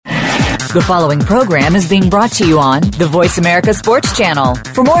The following program is being brought to you on the Voice America Sports Channel.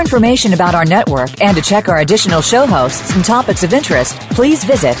 For more information about our network and to check our additional show hosts and topics of interest, please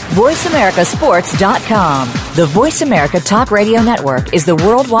visit voiceamericasports.com. The Voice America Talk Radio Network is the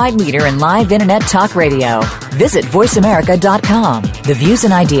worldwide leader in live Internet talk radio. Visit voiceamerica.com. The views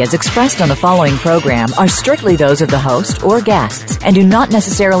and ideas expressed on the following program are strictly those of the host or guests and do not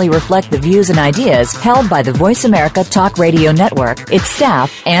necessarily reflect the views and ideas held by the Voice America Talk Radio Network, its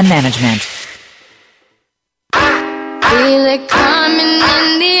staff, and management. Feel it coming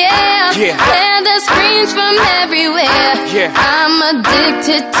in the air. Hear the screams from everywhere. I'm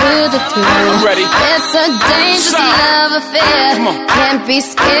addicted to the thrill. I'm ready. It's a dangerous love affair. Can't be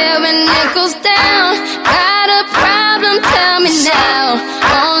scared when it goes down. Got a problem? Tell me now.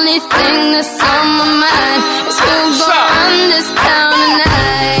 Only thing that's on my mind is who's gonna run this town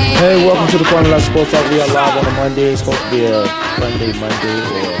tonight. Hey, welcome to the Kwamie Sports Talk. We are live on a Monday. It's supposed to be a Monday, or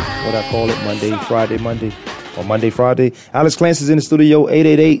what I call it, Monday, or Monday, Friday. Alex Clance is in the studio.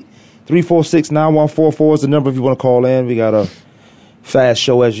 888-346-9144 is the number if you want to call in. We got a fast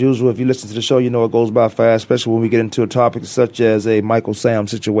show as usual. If you listen to the show, you know it goes by fast, especially when we get into a topic such as a Michael Sam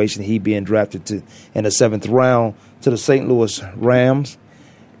situation, he being drafted in the 7th round to the St. Louis Rams.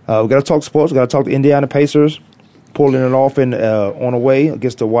 We got to talk sports. We got to talk the Indiana Pacers, pulling it off on the way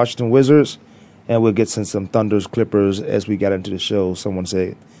against the Washington Wizards. And we'll get some Thunders Clippers as we got into the show. Someone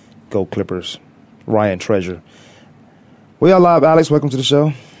said, go Clippers. Ryan Treasure. We are live, Alex. Welcome to the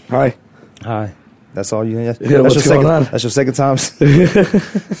show. Hi. That's all you need? Yeah, what's going on? That's your second time?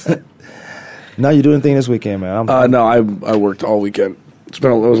 Now you do anything this weekend, man? No, I worked all weekend. It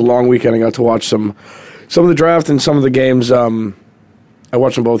was a long weekend. I got to watch some of the draft and some of the games. I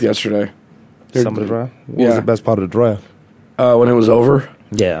watched them both yesterday. Some of the draft? What was the best part of the draft? When it was over.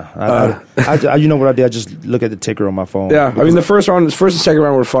 Yeah. You know what I did? I just look at the ticker on my phone. Yeah, I mean, the first and second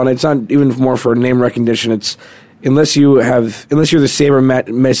round were fun. It's not even more for name recognition. It's unless you're the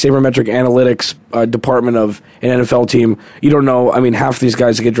sabermetric analytics department of an NFL team, you don't know. I mean, half these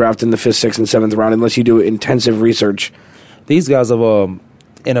guys get drafted in the 5th, 6th, and 7th round unless you do intensive research. These guys of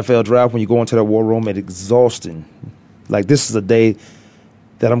NFL draft, when you go into that war room, it's exhausting. Like, this is a day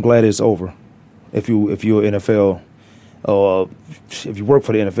that I'm glad it's over. If you're NFL. If you work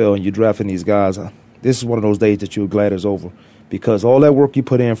for the NFL and you're drafting these guys, this is one of those days that you're glad is over, because all that work you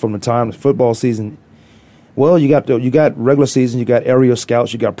put in from the time the football season. Well, you got regular season, you got area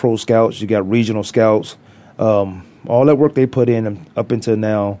scouts, you got pro scouts, you got regional scouts. All that work they put in up until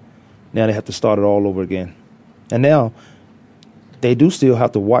now they have to start it all over again. And now they do still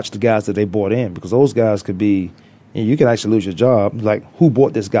have to watch the guys that they brought in, because those guys could be. You can actually lose your job. Like, who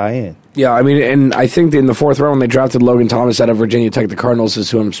brought this guy in? Yeah, I mean, and I think in the 4th round when they drafted Logan Thomas out of Virginia Tech, the Cardinals is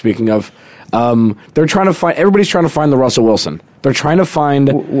who I'm speaking of. They're trying to find. Everybody's trying to find the Russell Wilson. They're trying to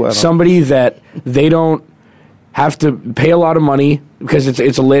find somebody that they don't have to pay a lot of money because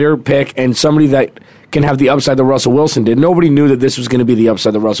it's a later pick, and somebody that can have the upside that Russell Wilson did. Nobody knew that this was going to be the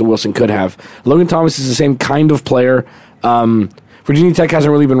upside that Russell Wilson could have. Logan Thomas is the same kind of player. Virginia Tech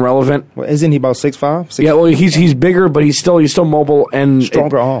hasn't really been relevant. Well, isn't he about 6'5"? Yeah, well, he's bigger, but he's still mobile and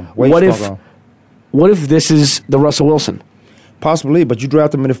stronger arm. What if this is the Russell Wilson? Possibly, but you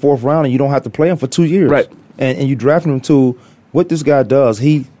draft him in the 4th round and you don't have to play him for 2 years, right? And you draft him to what this guy does.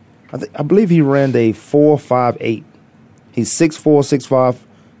 I believe he ran a 4.58. He's 6'4", 6'5",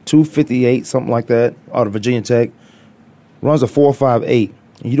 258, something like that, out of Virginia Tech. Runs a 4.58.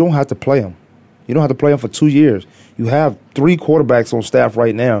 And you don't have to play him. You don't have to play him for 2 years. You have 3 quarterbacks on staff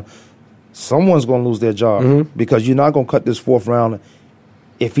right now. Someone's going to lose their job because you're not going to cut this 4th round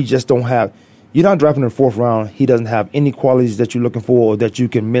if he just don't have. You're not drafting in the 4th round. He doesn't have any qualities that you're looking for or that you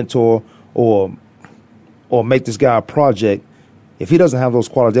can mentor or make this guy a project. If he doesn't have those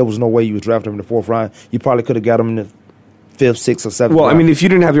qualities, there was no way you would draft him in the 4th round. You probably could have got him in the 5th, 6th, or 7th round. Well, I mean, if you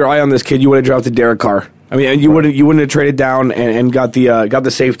didn't have your eye on this kid, you would have drafted Derek Carr. I mean, you wouldn't have traded down and got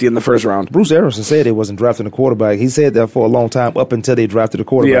the safety in the 1st round. Bruce Arians said they wasn't drafting a quarterback. He said that for a long time up until they drafted a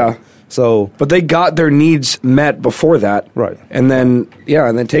quarterback. Yeah. But they got their needs met before that, right? And then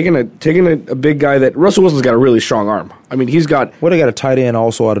taking a big guy that Russell Wilson's got a really strong arm. I mean, he's got. Well, they got a tight end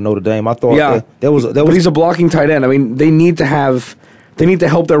also out of Notre Dame. I thought but he's a blocking tight end. I mean, they need to help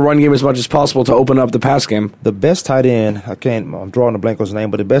their run game as much as possible to open up the pass game. The best tight end, I'm drawing a blank on his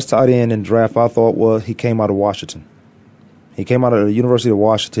name, but the best tight end in the draft I thought he came out of Washington. He came out of the University of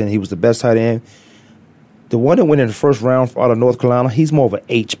Washington. He was the best tight end. The one that went in the 1st round out of North Carolina, he's more of an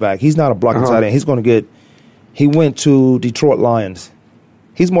H-back. He's not a blocking tight end. He went to Detroit Lions.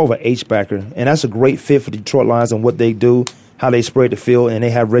 He's more of an H-backer, and that's a great fit for Detroit Lions and what they do, how they spread the field, and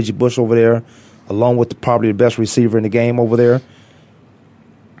they have Reggie Bush over there, along with probably the best receiver in the game over there.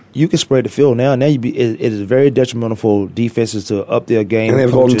 you can spread the field now. Now it is very detrimental for defenses to up their game. And they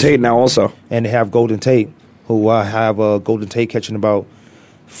have Golden Tate now also. And they have Golden Tate, who I have Golden Tate catching about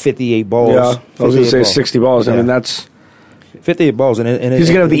 58 balls. Yeah, I was going to say 60 balls. Yeah. I mean, that's 58 balls. And he's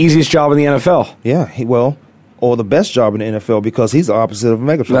going to have the easiest job in the NFL. Yeah, or the best job in the NFL because he's the opposite of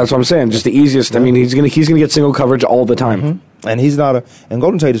Megatron. That's what I'm saying. Just the easiest. Yeah. I mean, he's gonna get single coverage all the time. Mm-hmm. And he's not and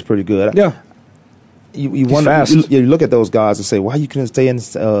Golden Tate is pretty good. Yeah. You wonder, fast. you look at those guys and say, why you couldn't stay in?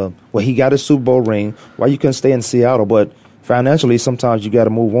 Well, he got his Super Bowl ring. Why you couldn't stay in Seattle? But financially, sometimes you got to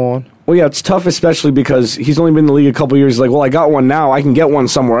move on. Well, yeah, it's tough, especially because he's only been in the league a couple years. He's like, well, I got one now. I can get one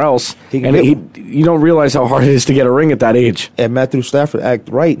somewhere else. You don't realize how hard it is to get a ring at that age. And Matthew Stafford act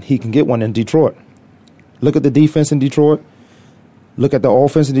right. He can get one in Detroit. Look at the defense in Detroit. Look at the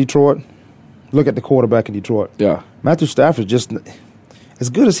offense in Detroit. Look at the quarterback in Detroit. Yeah, Matthew Stafford just as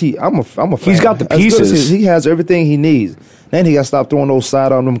good as I'm a fan. He's got the pieces. He has everything he needs. Then he got to stop throwing those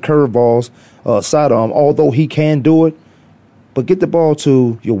sidearm, them curveballs, sidearm. Although he can do it, but get the ball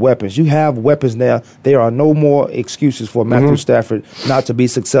to your weapons. You have weapons now. There are no more excuses for Matthew Stafford not to be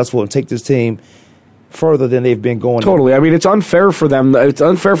successful and take this team further than they've been going. Totally. I mean, it's unfair for them. It's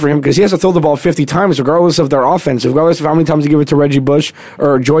unfair for him because he has to throw the ball 50 times, regardless of their offense, regardless of how many times you give it to Reggie Bush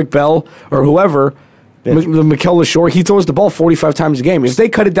or Joique Bell or whoever. Mikel LaShore, he throws the ball 45 times a game. If they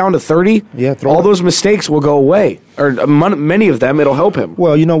cut it down to 30, all those mistakes will go away. Or many of them, it'll help him.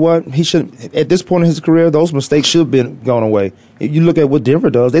 Well, you know what? He should. At this point in his career, those mistakes should have been gone away. You look at what Denver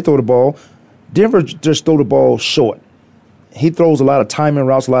does. They throw the ball. Denver just throw the ball short. He throws a lot of timing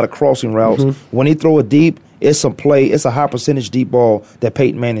routes, a lot of crossing routes. When he throw it deep, it's some play. It's a high percentage deep ball that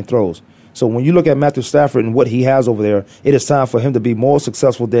Peyton Manning throws. So when you look at Matthew Stafford and what he has over there, it is time for him to be more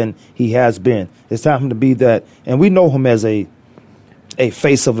successful than he has been. It's time for him to be that. And we know him as a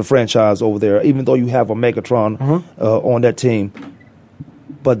face of the franchise over there, even though you have a Megatron on that team.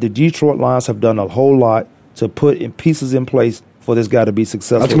 But the Detroit Lions have done a whole lot to put in pieces in place for this guy to be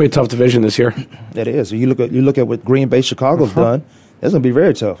successful. That's going to be a tough division this year. It is. So you look at what Green Bay, Chicago's done. That's going to be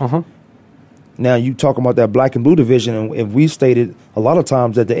very tough. Now you talking about that black and blue division, and we've stated a lot of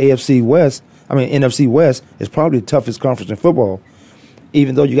times that the NFC West is probably the toughest conference in football.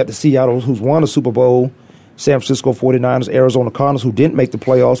 Even though you got the Seattle, who's won a Super Bowl, San Francisco 49ers, Arizona Cardinals, who didn't make the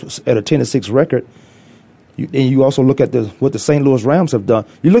playoffs at a 10-6 record. And you also look at what the St. Louis Rams have done.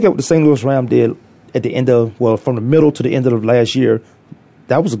 You look at what the St. Louis Rams did at the end of, from the middle to the end of last year.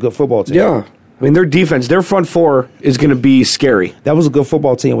 That was a good football team. Yeah. I mean, their defense, their front four is going to be scary. That was a good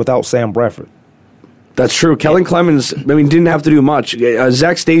football team without Sam Bradford. That's true. Kellen Clemens, didn't have to do much.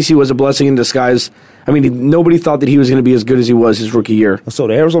 Zach Stacy was a blessing in disguise. I mean, nobody thought that he was going to be as good as he was his rookie year. So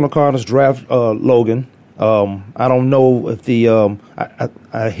the Arizona Cardinals draft Logan. I don't know if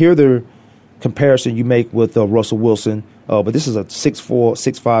I hear the comparison you make with Russell Wilson, but this is a 6'4",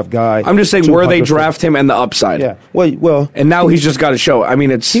 6'5" guy. I'm just saying where they draft him and the upside. Yeah. Well, and now he's just got to show. I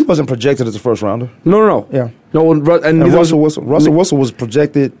mean, he wasn't projected as a first rounder. No. Yeah. No, and Russell Wilson was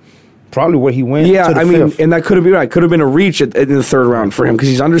projected probably where he went. Yeah, to the fifth. And that could have been right. Could have been a reach in the third round for him because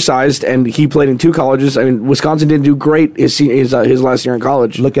he's undersized and he played in two colleges. I mean, Wisconsin didn't do great his last year in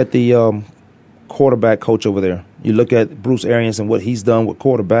college. Look at the quarterback coach over there. You look at Bruce Arians and what he's done with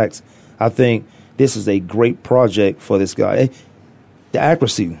quarterbacks. I think this is a great project for this guy. The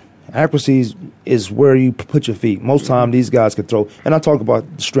accuracy is where you put your feet. Most time these guys can throw. And I talk about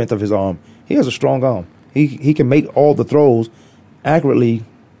the strength of his arm. He has a strong arm. He can make all the throws accurately.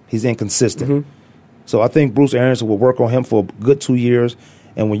 He's inconsistent. So I think Bruce Arians will work on him for a good 2 years.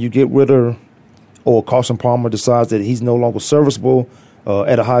 And when you get rid of, or Carson Palmer decides that he's no longer serviceable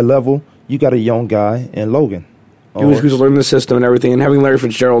at a high level, you got a young guy in Logan. Who's learning the system and everything. And having Larry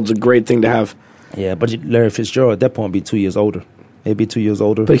Fitzgerald's a great thing to have. Yeah, but Larry Fitzgerald at that point would be 2 years older. He'd be 2 years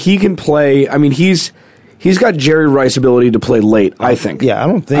older. But he can play. I mean, he's got Jerry Rice ability to play late, I think. Yeah,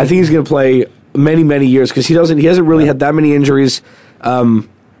 I think he's going to play many, many years because he hasn't really had that many injuries.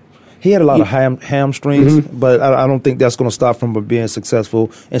 He had a lot of hamstrings, but I don't think that's going to stop him from being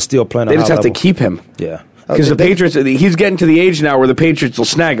successful and still playing at a high level. They just have to keep him. Yeah. Because the Patriots, he's getting to the age now where the Patriots will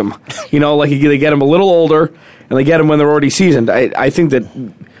snag him. Like they get him a little older, and they get him when they're already seasoned. I think that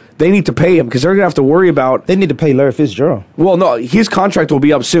they need to pay him because they're going to have to worry about... They need to pay Larry Fitzgerald. Well, no, his contract will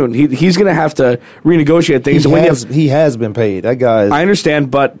be up soon. He's going to have to renegotiate things. He has been paid. That guy is... I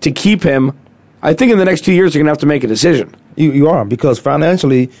understand, but to keep him, I think in the next 2 years you're going to have to make a decision. You are, because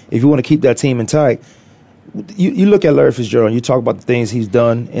financially, if you want to keep that team intact, you look at Larry Fitzgerald and you talk about the things he's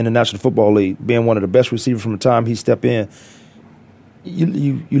done in the National Football League, being one of the best receivers from the time he stepped in.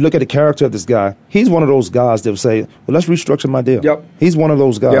 You look at the character of this guy. He's one of those guys that will say, well, let's restructure my deal. Yep. He's one of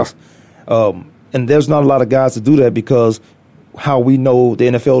those guys. Yeah. And there's not a lot of guys to do that because how we know the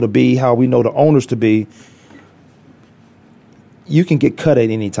NFL to be, how we know the owners to be, you can get cut at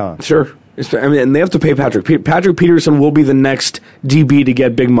any time. Sure. I mean, and they have to pay Patrick. Patrick Peterson will be the next DB to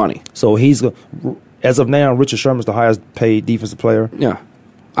get big money. So as of now, Richard Sherman's the highest paid defensive player. Yeah.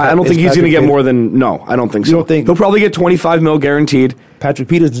 I don't think he's going to get more than, no, I don't think so. You don't think? He'll probably get $25 million guaranteed. Patrick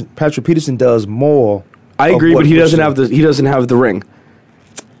Peterson does more. I agree, but he doesn't have the ring.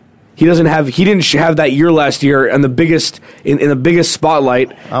 He didn't have that year last year and the biggest in the biggest spotlight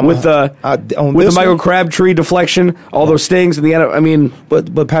with the Michael Crabtree deflection, all those things in the end. I mean,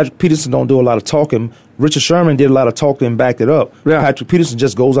 but Patrick Peterson don't do a lot of talking. Richard Sherman did a lot of talking and backed it up. Yeah. Patrick Peterson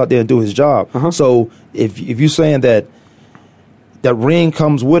just goes out there and do his job. So if you're saying that ring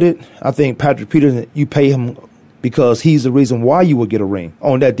comes with it, I think Patrick Peterson, you pay him because he's the reason why you would get a ring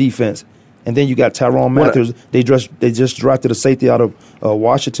on that defense. And then you got Tyrann Mathieu. They just drafted a safety out of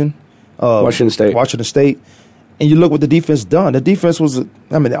Washington State. And you look what the defense done. The defense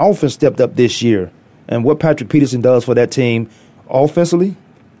the offense stepped up this year. And what Patrick Peterson does for that team offensively,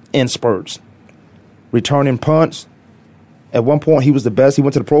 in spurts. Returning punts. At one point, he was the best. He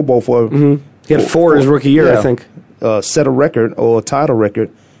went to the Pro Bowl for... Mm-hmm. He had four his rookie year, I think. Set a record or a title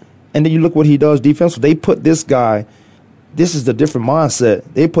record. And then you look what he does defensively. They put this guy... This is the different mindset.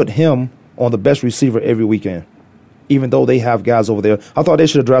 They put him on the best receiver every weekend, even though they have guys over there. I thought they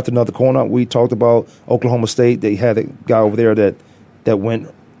should have drafted another corner. We talked about Oklahoma State. They had a guy over there that went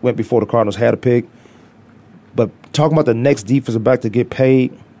before the Cardinals had a pick. But talking about the next defensive back to get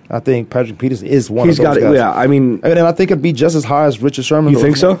paid, I think Patrick Peterson is one of those guys. Yeah, I mean... And I think it'd be just as high as Richard Sherman. You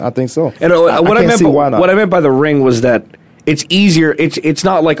think so? I think so. And what I meant by the ring was that it's easier. It's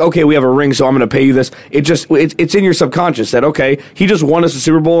not like, okay, we have a ring, so I'm going to pay you this. It's in your subconscious that, okay, he just won us a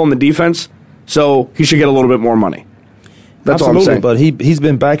Super Bowl on the defense, so he should get a little bit more money. That's all I'm saying. But he's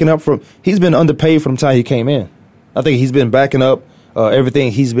been backing up he's been underpaid from the time he came in. I think he's been backing up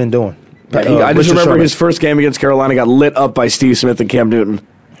everything he's been doing. I just remember his first game against Carolina got lit up by Steve Smith and Cam Newton.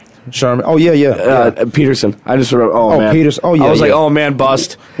 Sherman. Oh, yeah. Peterson. I just remember, man. Peterson. Oh, yeah. I was like, oh, man,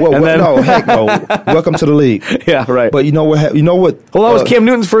 bust. Well, no, heck no. Welcome to the league. Yeah, right. But you know what? Well, that was Cam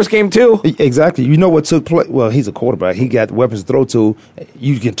Newton's first game, too. Exactly. You know what took place? Well, he's a quarterback. He got weapons to throw to.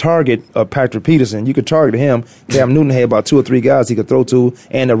 You can target Patrick Peterson. You can target him. Cam Newton had about 2 or 3 guys he could throw to,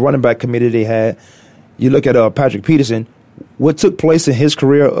 and the running back committee they had. You look at Patrick Peterson, what took place in his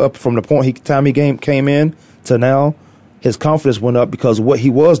career up from the time he came in to now, his confidence went up because of what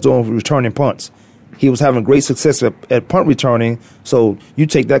he was doing with returning punts. He was having great success at punt returning, so you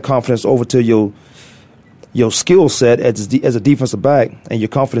take that confidence over to your skill set as a defensive back, and your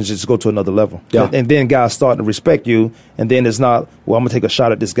confidence just go to another level. Yeah. And then guys start to respect you, and then it's not, well, I'm going to take a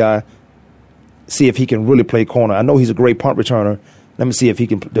shot at this guy, see if he can really play corner. I know he's a great punt returner. Let me see if he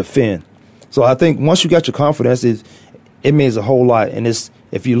can defend. So I think once you got your confidence, it means a whole lot. And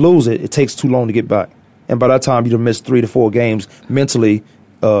if you lose it, it takes too long to get back. And by that time, you'd have missed 3 to 4 games mentally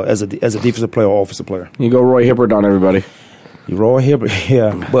as a defensive player or offensive player. You go Roy Hibbert on everybody. You Roy Hibbert,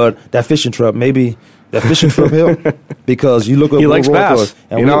 yeah. But that fishing trip, maybe that fishing trip helped because you look at he likes bass.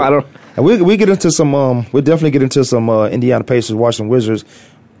 And I don't. And we get into some. We'll definitely get into some Indiana Pacers, Washington Wizards.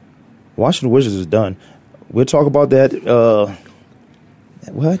 Washington Wizards is done. We'll talk about that.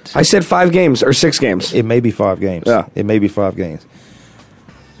 What? I said 5 games or 6 games. It may be 5 games. Yeah. It may be 5 games.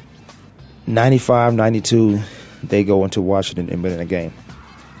 95-92, they go into Washington and win a game.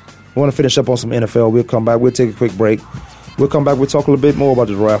 We want to finish up on some NFL. We'll come back. We'll take a quick break. We'll come back. We'll talk a little bit more about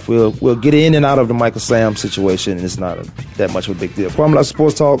the draft. We'll get in and out of the Michael Sam situation, and it's not that much of a big deal. Kwamie, Lassiter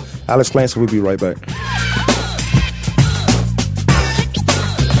Sports Talk. Alex Clancy. We'll be right back.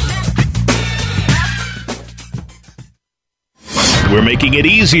 We're making it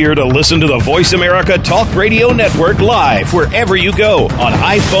easier to listen to the Voice America Talk Radio Network live wherever you go on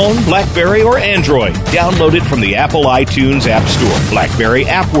iPhone, BlackBerry, or Android. Download it from the Apple iTunes App Store, BlackBerry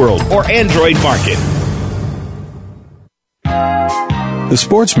App World, or Android Market. The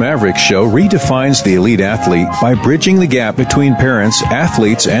Sports Mavericks Show redefines the elite athlete by bridging the gap between parents,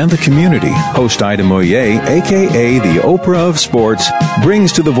 athletes, and the community. Host Ida Moye, a.k.a. the Oprah of Sports,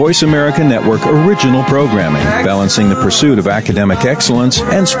 brings to the Voice America Network original programming, balancing the pursuit of academic excellence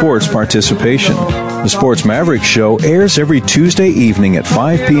and sports participation. The Sports Mavericks Show airs every Tuesday evening at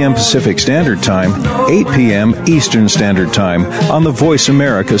 5 p.m. Pacific Standard Time, 8 p.m. Eastern Standard Time on the Voice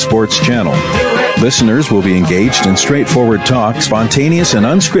America Sports Channel. Listeners will be engaged in straightforward talk, spontaneous and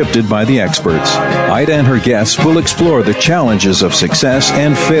unscripted by the experts. Ida and her guests will explore the challenges of success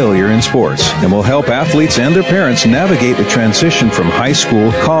and failure in sports and will help athletes and their parents navigate the transition from high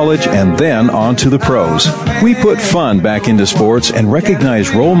school, college, and then on to the pros. We put fun back into sports and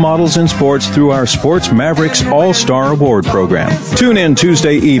recognize role models in sports through our Sports Mavericks All-Star Award program. Tune in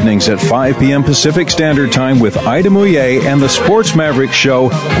Tuesday evenings at 5 p.m. Pacific Standard Time with Ida Mouillet and the Sports Mavericks Show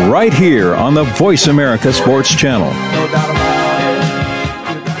right here on the Voice America Sports Channel.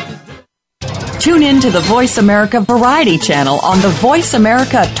 Tune in to the Voice America Variety channel on the Voice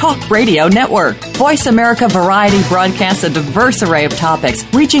America Talk Radio Network. Voice America Variety broadcasts a diverse array of topics,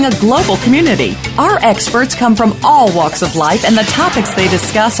 reaching a global community. Our experts come from all walks of life, and the topics they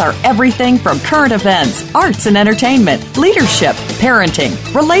discuss are everything from current events, arts and entertainment, leadership, parenting,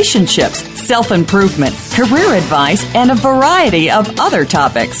 relationships, self-improvement, career advice, and a variety of other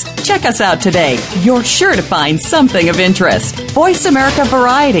topics. Check us out today. You're sure to find something of interest. Voice America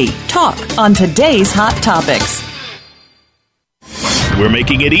Variety. Talk on today's hot topics. We're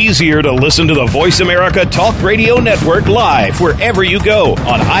making it easier to listen to the Voice America Talk Radio Network live wherever you go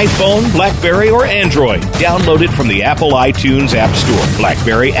on iPhone, BlackBerry, or Android. Download it from the Apple iTunes App Store,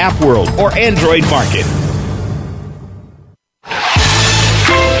 BlackBerry App World, or Android Market.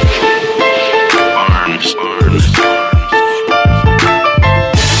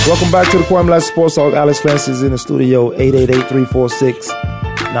 Welcome back to the Kwamie Lassiter Sports Talk. Alex Clancy is in the studio.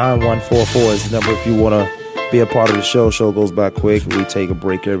 888-346-9144 is the number if you want to be a part of the show. Show goes by quick. We take a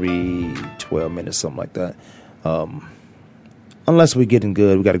break every 12 minutes, something like that. Unless we're getting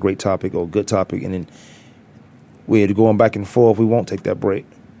good, we got a great topic or a good topic, and then we're going back and forth, we won't take that break.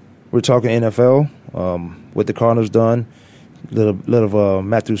 We're talking NFL, what the Cardinals done. Little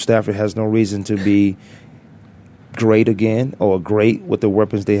Matthew Stafford has no reason to be great again, or great with the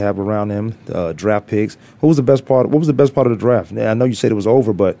weapons they have around him. Draft picks. What was the best part of the draft? I know you said it was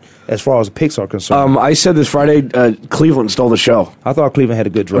over, but as far as picks are concerned, I said this Friday, Cleveland stole the show. I thought Cleveland had a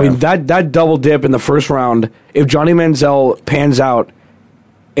good draft. I mean, that double dip in the first round, if Johnny Manziel pans out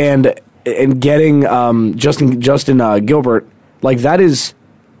and getting Justin Gilbert, like that's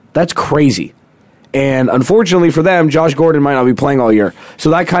crazy. And unfortunately for them, Josh Gordon might not be playing all year. So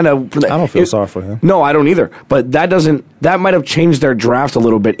that kind of... I don't feel sorry for him. No, I don't either. But that might have changed their draft a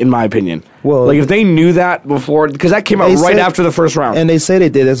little bit, in my opinion. Well, like if they knew that before, because that came out right after the first round. And they say they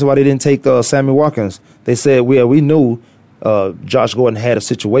did. That's why they didn't take Sammy Watkins. They said, we knew Josh Gordon had a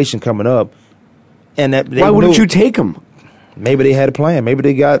situation coming up. And that why wouldn't you take him? Maybe they had a plan. Maybe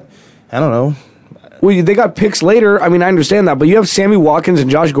they got, I don't know. Well, they got picks later. I mean, I understand that, but you have Sammy Watkins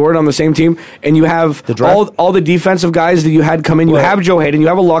and Josh Gordon on the same team, and you have all the defensive guys that you had come in. You have Joe Hayden. You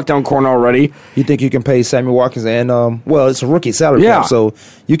have a lockdown corner already. You think you can pay Sammy Watkins and it's a rookie salary cap, so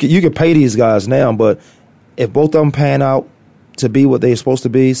you can pay these guys now. But if both of them pan out to be what they're supposed to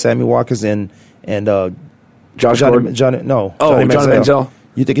be, Sammy Watkins and Johnny Manziel.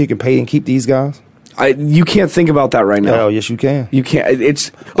 You think you can pay and keep these guys? You can't think about that right now. Oh, yes, you can. You can't.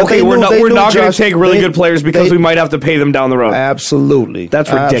 It's okay. We're not going to take really good players because we might have to pay them down the road. Absolutely, that's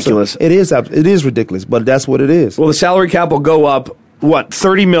ridiculous. It is. It is ridiculous, but that's what it is. Well, the salary cap will go up. What,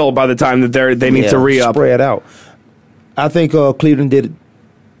 $30 million by the time that they need to re-up. Spread out. I think Cleveland did.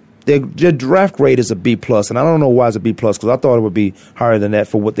 Their draft grade is a B+, and I don't know why it's a B+, because I thought it would be higher than that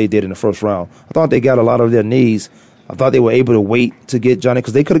for what they did in the first round. I thought they got a lot of their needs. I thought they were able to wait to get Johnny,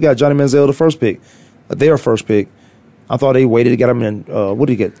 because they could have got Johnny Manziel the first pick. Their first pick. I thought they waited to get him in, what did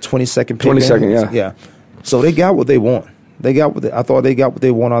he get, 22nd pick? 22nd, yeah. Yeah. So they got what they want. I thought they got what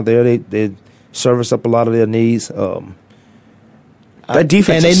they want out there. They serviced up a lot of their needs. That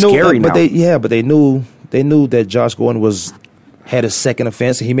defense is scary now. But they knew that Josh Gordon had a second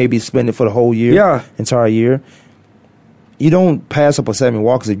offense, and he may be spending for the whole year, entire year. You don't pass up a Sammy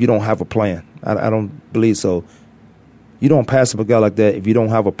Watkins if you don't have a plan. I don't believe so. You don't pass up a guy like that if you don't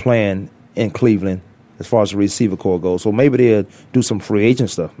have a plan in Cleveland as far as the receiver core goes. So maybe they'll do some free agent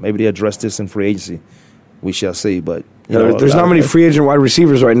stuff. Maybe they'll address this in free agency. We shall see. But there's not many free agent wide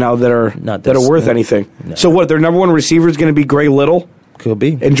receivers right now that are worth anything. No. So what? Their number one receiver is going to be Gray Little. Could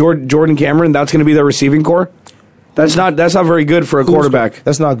be. And Jordan Cameron. That's going to be their receiving core. That's not very good for a quarterback.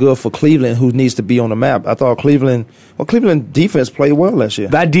 That's not good for Cleveland, who needs to be on the map. I thought Cleveland defense played well last year.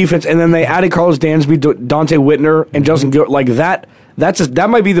 That defense, and then they added Carlos Dansby, Dante Whitner, and Justin Gilbert. Like that. That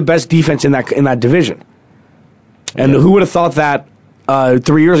might be the best defense in that division. And who would have thought that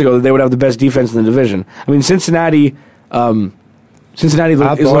 3 years ago that they would have the best defense in the division? I mean, Cincinnati is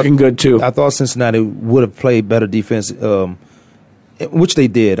looking good too. I thought Cincinnati would have played better defense which they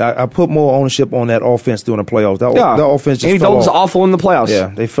did. I put more ownership on that offense during the playoffs. That offense just Andy fell Dalton's off. awful in the playoffs. Yeah,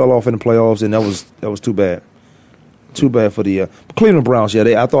 they fell off in the playoffs, and that was too bad. Too bad for the Cleveland Browns.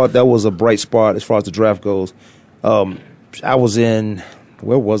 Yeah, I thought that was a bright spot as far as the draft goes. I was in,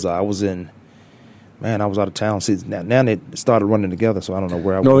 where was I? I was out of town. See, now they started running together, so I don't know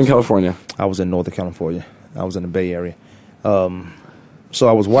where I was. Northern California. I was in Northern California. I was in the Bay Area. So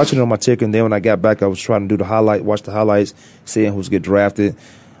I was watching it on my ticket, and then when I got back, I was trying to watch the highlights, seeing who's get drafted.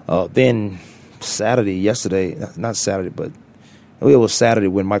 Then yesterday, not Saturday, but it was Saturday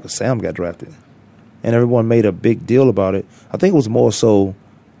when Michael Sam got drafted. And everyone made a big deal about it. I think it was more so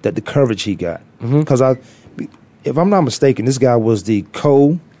that the coverage he got. Because if I'm not mistaken, this guy was the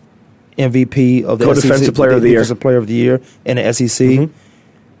co-MVP of the Co-defensive player of the year. Defensive player of the year in the SEC.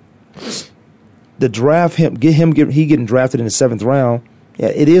 The draft, he getting drafted in the 7th round, yeah,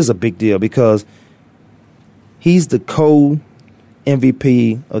 it is a big deal because he's the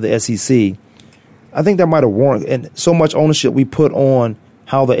co-MVP of the SEC. I think that might have warranted, and so much ownership we put on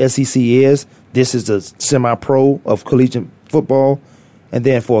how the SEC is. This is the semi-pro of collegiate football, and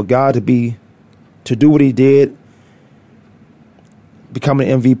then for a guy to do what he did, becoming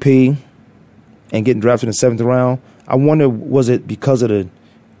an MVP and getting drafted in the 7th round, I wonder, was it because of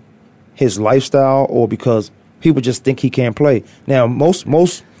his lifestyle or because people just think he can't play? Now, most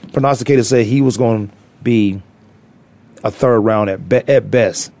prognosticators say he was going to be a 3rd round at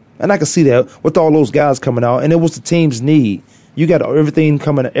best. And I can see that with all those guys coming out, and it was the team's need. You got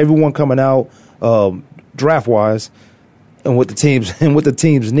everyone coming out draft wise, and with the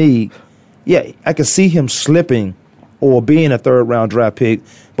team's need. Yeah, I can see him slipping or being a 3rd round draft pick,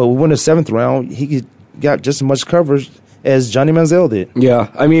 but when the 7th round, he got just as much coverage as Johnny Manziel did.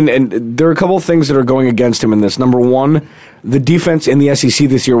 Yeah, I mean, and there are a couple of things that are going against him in this. Number one, the defense in the SEC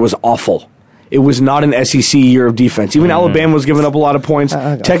this year was awful. It was not an SEC year of defense. Even Alabama was giving up a lot of points.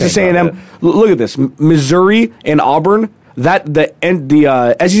 Texas A&M, look at this. Missouri and Auburn,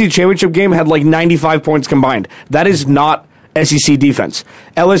 the SEC championship game had like 95 points combined. That is not SEC defense.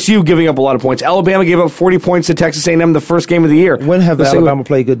 LSU giving up a lot of points. Alabama gave up 40 points to Texas A&M the first game of the year. When have Alabama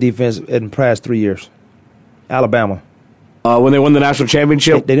played good defense in the past 3 years? Alabama. When they won the national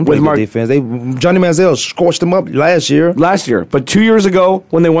championship. They didn't play good defense. Johnny Manziel scorched them up last year. But 2 years ago,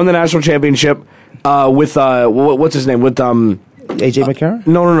 when they won the national championship with, what's his name? With A.J. McCarron?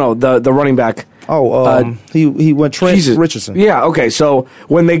 No, the running back. He went Trent Richardson. Yeah, okay. So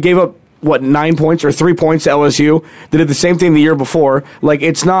when they gave up, 9 points or 3 points to LSU, they did the same thing the year before. Like,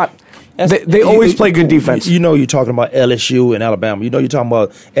 it's not... They always play good defense. You know you're talking about LSU and Alabama. You know you're talking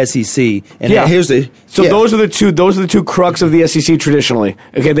about SEC. And those are the two crux of the SEC traditionally.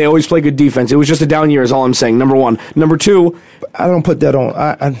 Okay, they always play good defense. It was just a down year is all I'm saying. Number one. Number two, I don't put that on.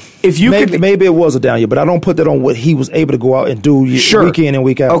 Maybe it was a down year, but I don't put that on what he was able to go out and do week in and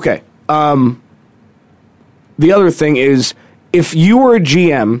week out. Okay. The other thing is, if you were a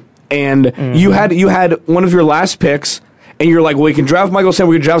GM and you had one of your last picks, and you're like, well, we can draft Michael Sam,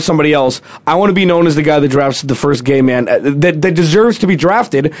 we can draft somebody else. I want to be known as the guy that drafts the first gay man that deserves to be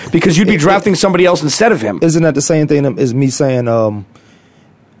drafted because you'd be drafting somebody else instead of him. Isn't that the same thing as me saying,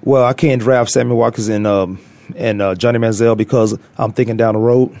 well, I can't draft Sammy Watkins and Johnny Manziel because I'm thinking down the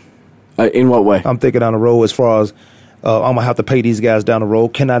road? In what way? I'm thinking down the road as far as I'm going to have to pay these guys down the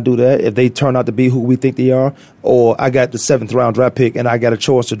road. Can I do that if they turn out to be who we think they are? Or I got the 7th round draft pick and I got a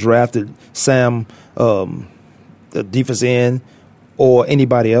choice to draft Sam the defense end or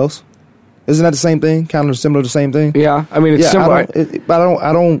anybody else. Isn't that the same thing? Kind of similar to the same thing? Yeah, I mean, it's similar.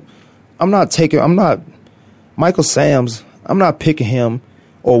 I'm not Michael Sam's, I'm not picking him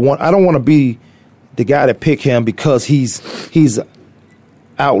I don't want to be the guy that pick him because he's gay.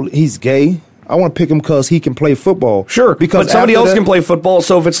 I want to pick him because he can play football. Sure, but somebody else can play football.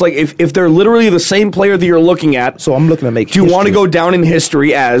 So if it's like if they're literally the same player that you're looking at, so I'm looking to make. Do you want to go down in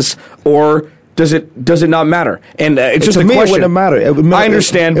history as, or does it not matter? And it's just to a me, question. It wouldn't matter. I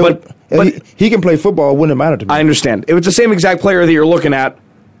understand, but he can play football. It wouldn't matter to me. I understand. If it's the same exact player that you're looking at,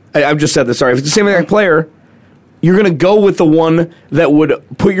 I've just said this. Sorry, if it's the same exact player, you're going to go with the one that would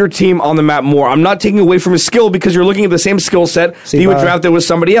put your team on the map more. I'm not taking away from his skill because you're looking at the same skill set that you would draft it with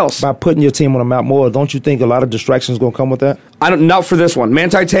somebody else. By putting your team on the map more, don't you think a lot of distractions going to come with that? Not for this one.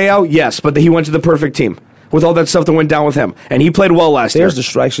 Manti Te'o, yes, but he went to the perfect team with all that stuff that went down with him, and he played well last year. There's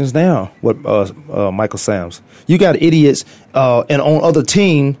distractions now with Michael Sams. You got idiots and on other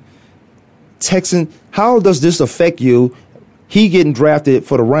team texting. How does this affect you? He getting drafted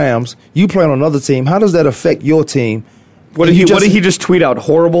for the Rams. You playing on another team. How does that affect your team? What did he just tweet out?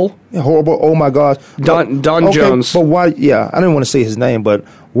 Horrible? Yeah, horrible. Oh my gosh. Don Jones. But why? Yeah, I didn't want to say his name, but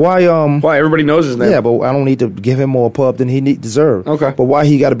why? Why everybody knows his name? Yeah, but I don't need to give him more pub than he deserve. Okay. But why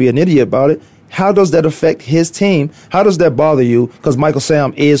he got to be an idiot about it? How does that affect his team? How does that bother you? Because Michael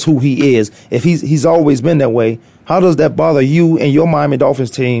Sam is who he is. If he's always been that way, how does that bother you and your Miami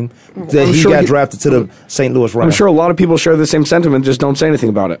Dolphins team that he got drafted to the St. Louis Rams? I'm sure a lot of people share the same sentiment, just don't say anything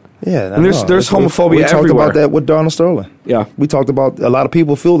about it. Yeah, and there's homophobia everywhere. We talked about that with Donald Sterling. Yeah, we talked about a lot of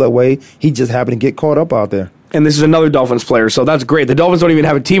people feel that way. He just happened to get caught up out there. And this is another Dolphins player, so that's great. The Dolphins don't even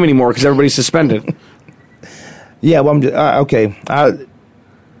have a team anymore because everybody's suspended. Yeah, well, I'm just, okay.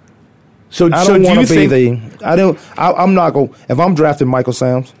 So I don't want to be the. I'm not going. If I'm drafting Michael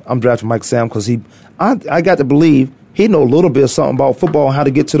Sams, I'm drafting Michael Sam because I got to believe he know a little bit of something about football and how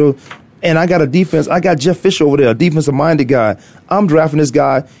to get to the. And I got a defense. I got Jeff Fisher over there, a defensive-minded guy. I'm drafting this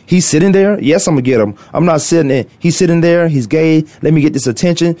guy. He's sitting there. Yes, I'm going to get him. I'm not sitting there. He's sitting there. He's gay. Let me get this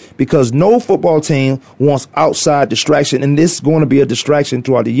attention because no football team wants outside distraction, and this is going to be a distraction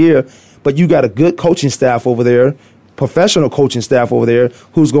throughout the year. But you got a good coaching staff over there, professional coaching staff over there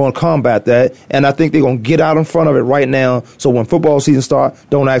who's going to combat that, and I think they're going to get out in front of it right now so when football season starts,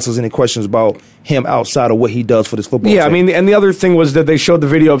 don't ask us any questions about him outside of what he does for this football team. I mean, and the other thing was that they showed the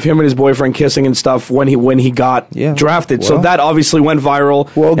video of him and his boyfriend kissing and stuff when he got drafted. So that obviously went viral,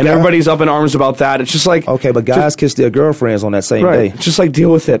 and everybody's up in arms about that. It's just like... Okay, but guys kiss their girlfriends on that same day. Just like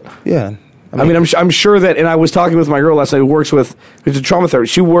deal with it. Yeah. I mean, I'm sure that, and I was talking with my girl last night who works with, who's a trauma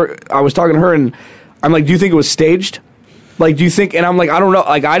therapist. I was talking to her, and I'm like, do you think it was staged? Like, do you think, and I'm like, I don't know.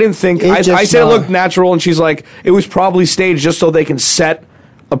 Like, I didn't think, I said it looked natural, and she's like, it was probably staged just so they can set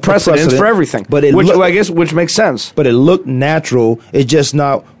a precedent for everything. But which makes sense. But it looked natural. It's just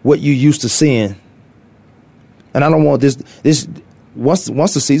not what you used to seeing. And I don't want this. Once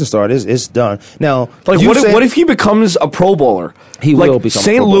the season starts, it's done. Now, like, what if he becomes a Pro Bowler? He will become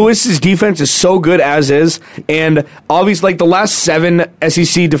St. Louis's defense is so good as is, and obviously, like the last 7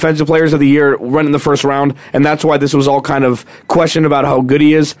 SEC defensive players of the year run in the first round, and that's why this was all kind of questioned about how good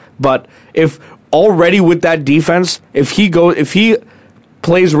he is. But if already with that defense, if he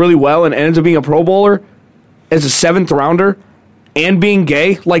plays really well and ends up being a Pro Bowler as a 7th rounder and being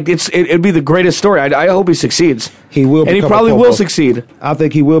gay, like it'd be the greatest story. I hope he succeeds. He will, and he probably will succeed. I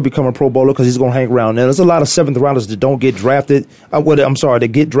think he will become a Pro Bowler because he's going to hang around. Now, there's a lot of 7th rounders that don't get drafted. They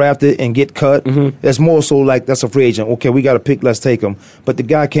get drafted and get cut. Mm-hmm. That's more so like that's a free agent. Okay, we got to pick. Let's take him. But the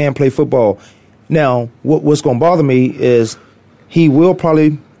guy can play football. Now, what's going to bother me is he will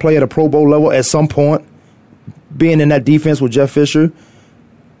probably play at a Pro Bowl level at some point, being in that defense with Jeff Fisher.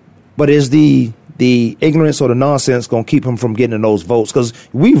 But is the ignorance or the nonsense going to keep him from getting in those votes? Because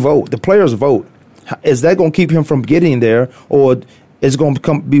we vote, the players vote. Is that going to keep him from getting there, or is it going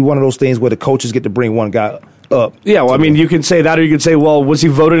to be one of those things where the coaches get to bring one guy up? Yeah, well, I mean, you can say that, or you can say, well, was he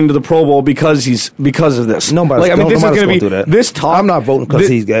voted into the Pro Bowl because of this? Nobody's going to do that. This talk. I'm not voting because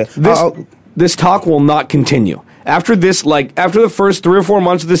he's gay. This talk will not continue after this. Like after the first 3 or 4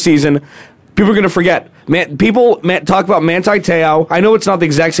 months of the season. People are going to forget. People talk about Manti Te'o. I know it's not the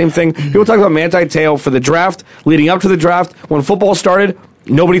exact same thing. People talk about Manti Te'o for the draft, leading up to the draft. When football started,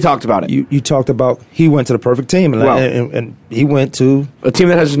 nobody talked about it. You talked about he went to the perfect team, and he went to a team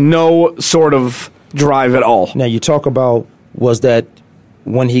that has no sort of drive at all. Now, you talk about, was that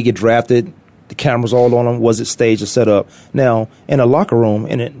when he get drafted, the cameras all on him? Was it staged or set up? Now, in a locker room,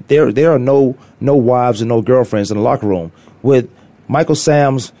 and there are no wives and no girlfriends in the locker room. With Michael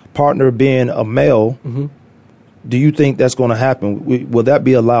Sam's partner being a male, mm-hmm. Do you think that's going to happen? Will that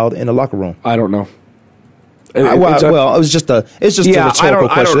be allowed in the locker room? I don't know. It's just a rhetorical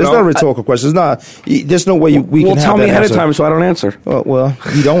question. It's not a rhetorical question. It's not. There's no way we can have that. Well, tell me ahead of time so I don't answer. Well,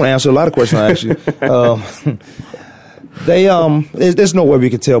 you don't answer a lot of questions. Actually, there's no way we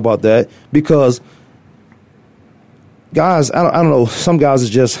can tell about that because guys, I don't know. Some guys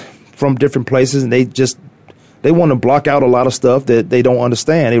are just from different places and they want to block out a lot of stuff that they don't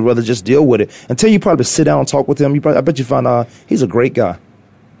understand. They'd rather just deal with it. Until you probably sit down and talk with him, I bet you find out he's a great guy.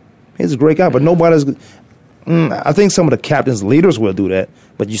 He's a great guy, but nobody's... I think some of the captains, leaders will do that,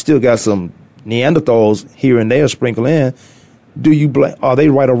 but you still got some Neanderthals here and there sprinkle in. Are they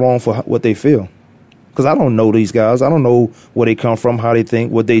right or wrong for what they feel? Because I don't know these guys. I don't know where they come from, how they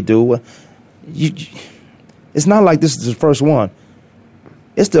think, what they do. It's not like this is the first one.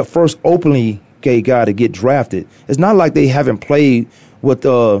 It's the first openly gay guy to get drafted. It's not like they haven't played with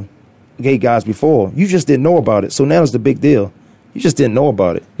gay guys before. You just didn't know about it. So now it's the big deal. You just didn't know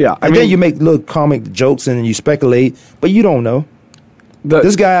about it. Yeah, then you make little comic jokes and you speculate, but you don't know.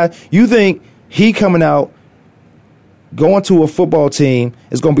 This guy, you think he coming out, going to a football team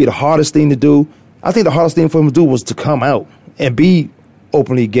is going to be the hardest thing to do. I think the hardest thing for him to do was to come out and be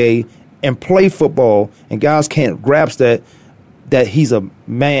openly gay and play football. And guys can't grasp that he's a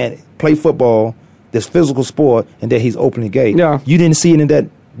man, play football, this physical sport, and that he's openly gay. Yeah. You didn't see any of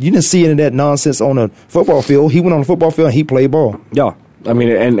that nonsense on the football field. He went on the football field and he played ball. Yeah. I mean,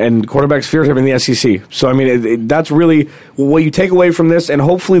 and quarterbacks fear him in the SEC. So, I mean, that's really what you take away from this, and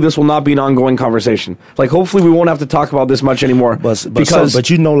hopefully this will not be an ongoing conversation. Like, hopefully we won't have to talk about this much anymore. But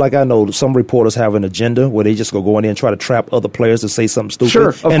you know, like I know, some reporters have an agenda where they just go in there and try to trap other players to say something stupid. Sure,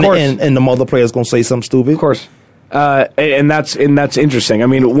 of course. And the other player's going to say something stupid. Of course. And that's interesting. I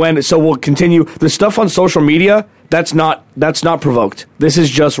mean, we'll continue the stuff on social media. That's not provoked. This is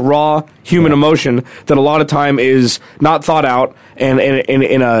just raw human emotion that a lot of time is not thought out and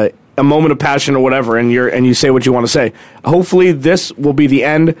in a moment of passion or whatever, and you say what you want to say. Hopefully, this will be the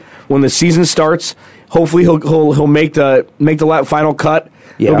end when the season starts. Hopefully, he'll make the final cut.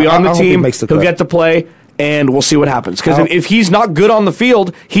 Yeah, he'll be on the team. He'll get to play. And we'll see what happens. Because if he's not good on the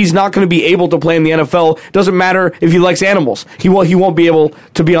field, he's not going to be able to play in the NFL. Doesn't matter if he likes animals. He won't be able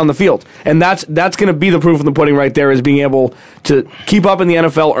to be on the field. And that's going to be the proof of the pudding right there, is being able to keep up in the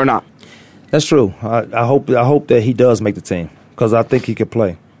NFL or not. That's true. I hope that he does make the team, because I think he could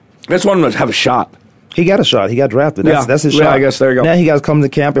play. That's one of them have a shot. He got a shot. He got drafted. That's his shot. Yeah, I guess there you go. Now he got to come to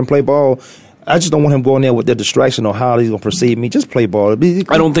camp and play ball. I just don't want him going there with the distraction or how he's going to perceive me. Just play ball.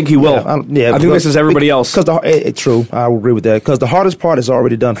 I don't think he will. I think this is everybody else. True. I agree with that. Because the hardest part is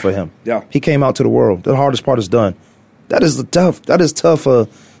already done for him. Yeah. He came out to the world. The hardest part is done. That is tough for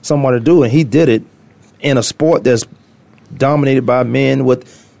someone to do. And he did it in a sport that's dominated by men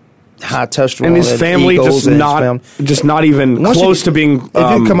with high testosterone. And his family just not even close to being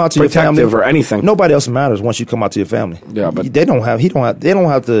if you come out to your family or anything. Nobody else matters once you come out to your family. Yeah, but they don't have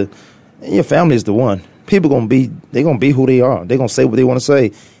to. Your family is the one. People gonna be who they are. They're gonna say what they want to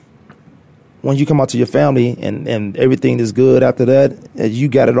say. When you come out to your family and everything is good after that, you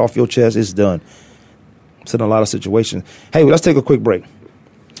got it off your chest, it's done. It's in a lot of situations. Hey, let's take a quick break.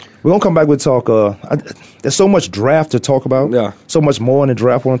 We're gonna come back with talk. There's so much draft to talk about. Yeah. So much more in the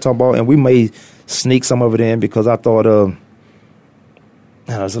draft we want to talk about, and we may sneak some of it in because I thought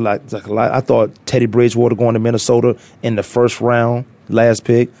there's a lot. I thought Teddy Bridgewater going to Minnesota in the first round, last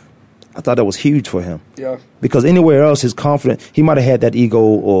pick. I thought that was huge for him. Yeah. Because anywhere else, his confidence, he might have had that ego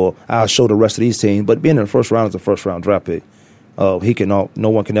or I'll show the rest of these teams, but being in the first round is a first-round draft pick. No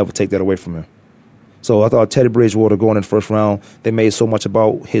one can ever take that away from him. So I thought Teddy Bridgewater going in the first round, they made so much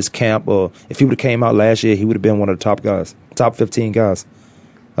about his camp. If he would have came out last year, he would have been one of the top guys, top 15 guys.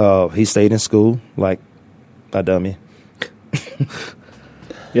 He stayed in school like a dummy.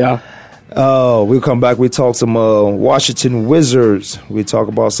 Yeah. We'll come back. We talk some Washington Wizards. We talk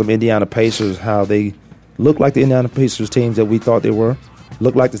about some Indiana Pacers, how they look like the Indiana Pacers teams that we thought they were.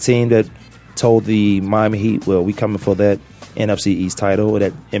 Look like the team that told the Miami Heat, well, we coming for that NFC East title or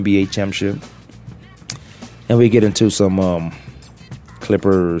that NBA championship. And we get into some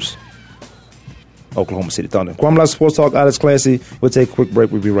Clippers, Oklahoma City Thunder. Kwamie Lassiter Sports Talk, Alex Classy. We'll take a quick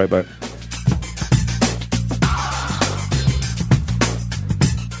break. We'll be right back.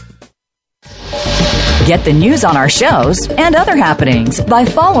 Get the news on our shows and other happenings by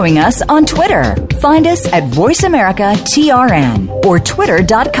following us on Twitter. Find us at VoiceAmericaTRN or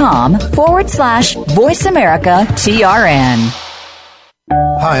twitter.com/VoiceAmericaTRN.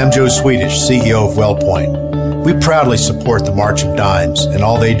 Hi, I'm Joe Swedish, CEO of WellPoint. We proudly support the March of Dimes and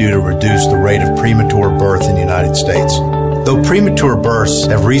all they do to reduce the rate of premature birth in the United States. Though premature births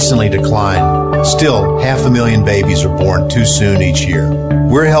have recently declined, still 500,000 babies are born too soon each year.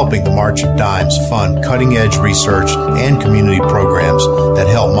 We're helping the March of Dimes fund cutting-edge research and community programs that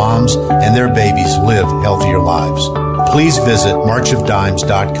help moms and their babies live healthier lives. Please visit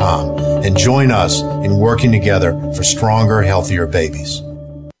marchofdimes.com and join us in working together for stronger, healthier babies.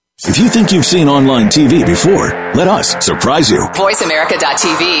 If you think you've seen online TV before, let us surprise you.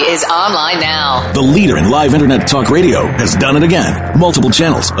 VoiceAmerica.tv is online now. The leader in live internet talk radio has done it again. Multiple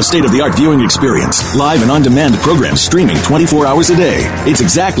channels, a state-of-the-art viewing experience, live and on-demand programs streaming 24 hours a day. It's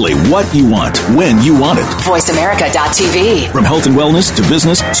exactly what you want, when you want it. VoiceAmerica.tv. From health and wellness to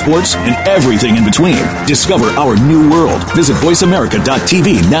business, sports, and everything in between. Discover our new world. Visit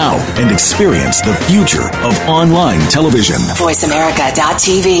VoiceAmerica.tv now and experience the future of online television.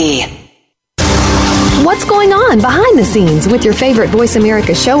 VoiceAmerica.tv. What's going on behind the scenes with your favorite Voice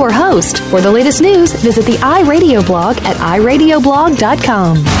America show or host? For the latest news, visit the iRadio blog at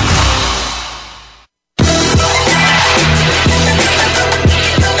iradioblog.com.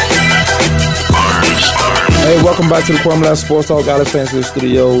 Hey, welcome back to the Kwamie Lassiter Sports Talk. Alex fans in the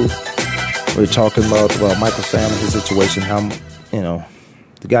studio. We're talking about Michael Sam and his situation. How,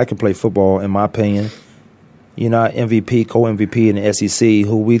 The guy can play football, in my opinion. You're not MVP, co-MVP in the SEC,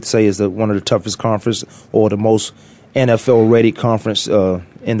 who we say is one of the toughest conference or the most NFL-ready conference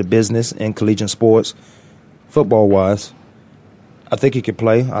in the business in collegiate sports, football-wise. I think he can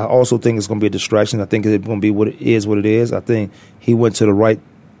play. I also think it's going to be a distraction. I think it's going to be what it is. I think he went to the right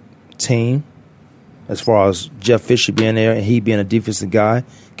team as far as Jeff Fisher being there and he being a defensive guy,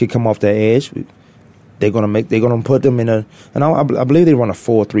 can come off that edge. They're gonna put them in I believe they run a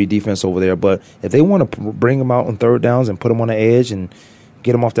 4-3 defense over there. But if they want to bring him out on third downs and put him on the edge and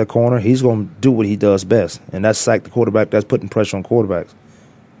get him off that corner, he's gonna do what he does best, and that's sack the quarterback. That's putting pressure on quarterbacks.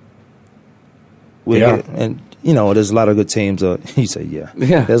 And there's a lot of good teams. You say yeah.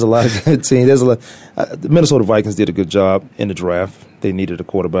 There's a lot of good teams. There's a lot. The Minnesota Vikings did a good job in the draft. They needed a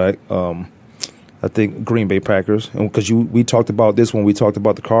quarterback. I think Green Bay Packers, because we talked about this when we talked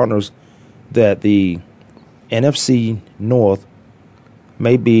about the Cardinals, that the NFC North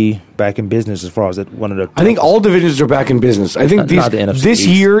may be back in business as far as one of the. I think all divisions are back in business. I think this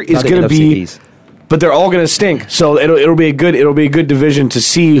year is going to be, but they're all going to stink. So it'll be a good division to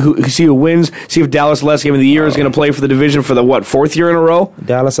see who wins. See if Dallas last game of the year is going to play for the division for the 4th year in a row.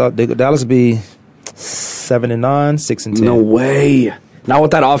 Dallas will be 7-9, 6-10. No way. Not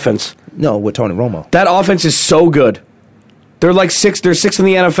with that offense. No, with Tony Romo. That offense is so good. They're like sixth. They're sixth in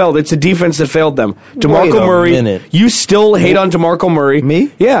the NFL. It's the defense that failed them. DeMarco Murray. Minute. You still hate on DeMarco Murray?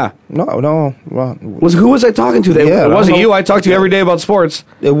 Me? Yeah. No. Who was I talking to? It wasn't you. I talk to you every day about sports.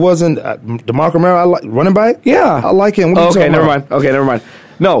 It wasn't DeMarco Murray. I like running back. Yeah, I like him. Okay, never mind.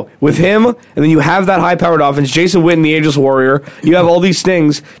 No, with him, and then you have that high-powered offense. Jason Witten, the Ageless Warrior. You have all these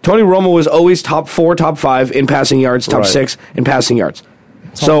things. Tony Romo was always top 4, top 5 in passing yards, top 6 in passing yards.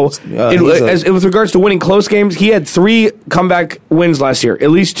 So, with regards to winning close games, he had 3 comeback wins last year. At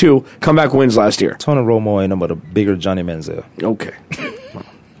least 2 comeback wins last year. Tony Romo ain't no but a bigger Johnny Manziel. Okay.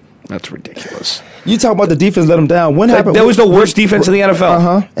 That's ridiculous. You talk about the defense let him down. When happened? That was the worst defense in the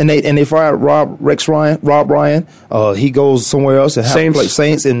NFL. And they fired Rob Ryan. He goes somewhere else and have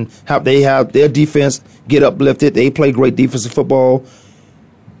Saints and they have their defense get uplifted. They play great defensive football.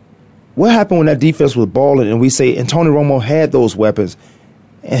 What happened when that defense was balling and Tony Romo had those weapons?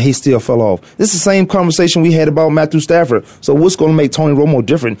 And he still fell off. This is the same conversation we had about Matthew Stafford. So what's going to make Tony Romo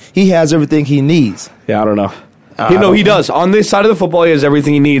different? He has everything he needs. Yeah, I don't know. He does. On this side of the football, he has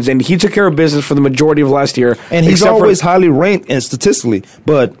everything he needs, and he took care of business for the majority of last year. And he's always highly ranked and statistically,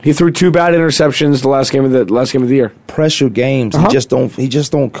 but he threw 2 bad interceptions the last game of the year. Pressure games, he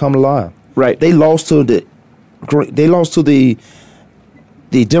just don't come alive. Right. They lost to the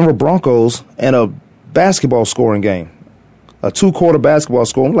Denver Broncos in a basketball scoring game. A 2-quarter basketball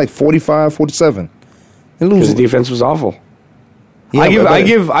score, like 45-47. Because the defense was awful. Yeah,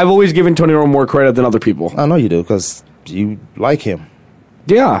 I've always given Tony Romo more credit than other people. I know you do, because you like him.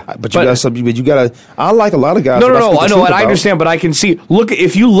 Yeah, but you got. I like a lot of guys. No. I know, and I understand, but I can see.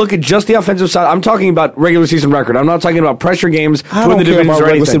 If you look at just the offensive side, I'm talking about regular season record. I'm not talking about pressure games to win the divisions or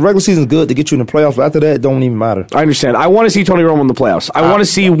anything. Regular season is good to get you in the playoffs. But after that, it don't even matter. I understand. I want to see Tony Romo in the playoffs. I want to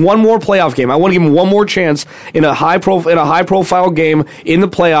see one more playoff game. I want to give him one more chance in a high profile game in the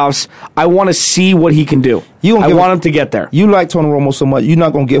playoffs. I want to see what he can do. I want him to get there. You like Tony Romo so much, you're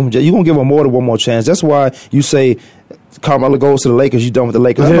not going to give him. You're going to give him more than one more chance. That's why you say Carmelo goes to the Lakers, you done with the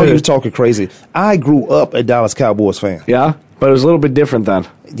Lakers. I know you're talking crazy. I grew up a Dallas Cowboys fan. Yeah, but it was a little bit different then.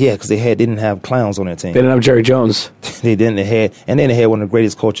 Yeah, because they didn't have clowns on their team. They didn't have Jerry Jones. They didn't. They had one of the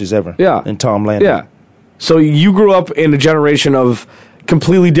greatest coaches ever. Yeah, and Tom Landry. Yeah. So you grew up in a generation of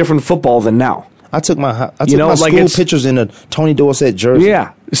completely different football than now. I took my school pictures in a Tony Dorsett jersey.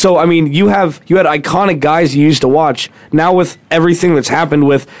 Yeah. So I mean, you had iconic guys you used to watch. Now with everything that's happened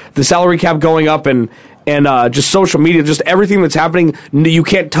with the salary cap going up and just social media, just everything that's happening, you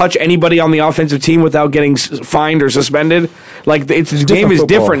can't touch anybody on the offensive team without getting fined or suspended. Like the game is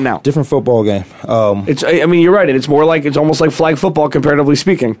different now. Different football game. You're right. It's almost like flag football, comparatively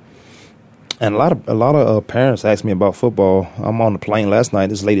speaking. And a lot of parents ask me about football. I'm on the plane last night.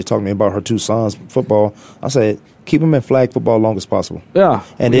 This lady talked to me about her 2 sons' football. I said, keep them in flag football long as possible. Yeah.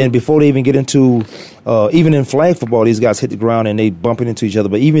 And then before they even get into, even in flag football, these guys hit the ground and they bumping into each other.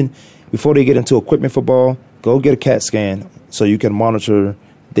 But even before they get into equipment football, go get a CAT scan so you can monitor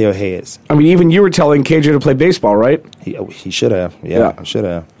their heads. I mean, even you were telling KJ to play baseball, right? He should have. Yeah, he should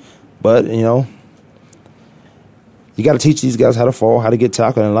have. But, you got to teach these guys how to fall, how to get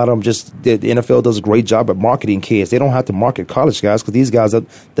tackled, and a lot of them the NFL does a great job at marketing kids. They don't have to market college guys because these guys,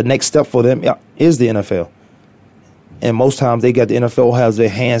 the next step for them is the NFL. And most times the NFL has their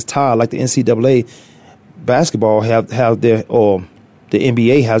hands tied, like the NCAA basketball the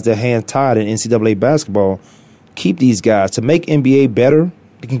NBA has their hands tied in NCAA basketball. Keep these guys. To make NBA better,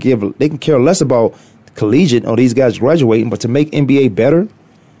 they can care less about collegiate or these guys graduating, but to make NBA better,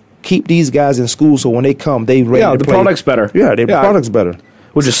 keep these guys in school so when they come, they ready to play. Product's better. Yeah, the product's better.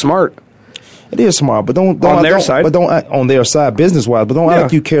 Which is smart. It is smart, but don't on their side. But don't on their side, business wise. But don't act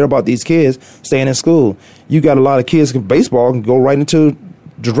like you care about these kids staying in school. You got a lot of kids in baseball can go right into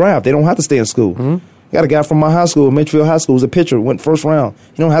the draft. They don't have to stay in school. Mm-hmm. Got a guy from my high school, Mitchfield High School, who's a pitcher, went first round.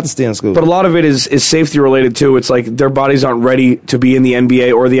 You don't have to stay in school. But a lot of it is safety related too. It's like their bodies aren't ready to be in the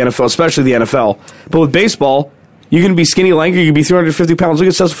NBA or the NFL, especially the NFL. But with baseball, you can be skinny, lanky, you can be 350 pounds. Look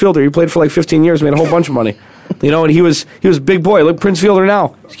at Cecil Fielder. He played for like 15 years, made a whole bunch of money. And he was a big boy. Look, Prince Fielder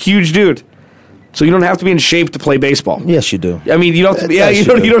now, huge dude. So you don't have to be in shape to play baseball. Yes, you do. I mean, you don't have to be,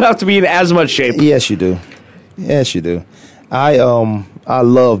 you don't have to be in as much shape. Yes, you do. Yes, you do. I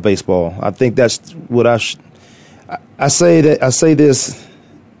love baseball. I think that's what I say this.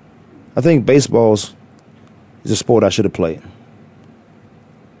 I think baseball is a sport I should have played.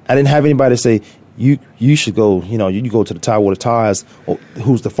 I didn't have anybody say you should go. You go to the Tidewater Tigers,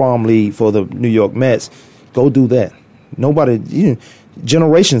 who's the farm league for the New York Mets. Go do that. Nobody.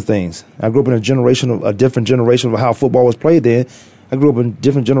 Generation things. I grew up in a different generation of how football was played then. I grew up in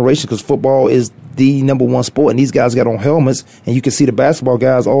different generations because football is the number one sport, and these guys got on helmets, and you can see the basketball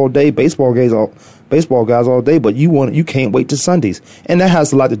guys all day, baseball guys all day. But you can't wait to Sundays, and that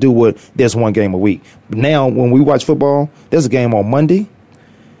has a lot to do with there's one game a week. But now when we watch football, there's a game on Monday.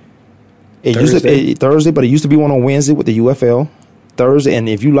 Thursday, but it used to be one on Wednesday with the UFL. Thursday, and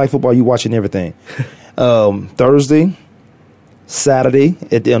if you like football, you watching everything. Thursday. Saturday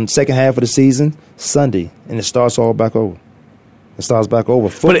at the second half of the season, Sunday, and it starts all back over.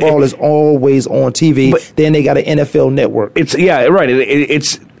 Football is always on TV. Then they got an NFL network. It's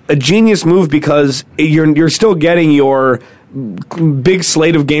It's a genius move because you're still getting your big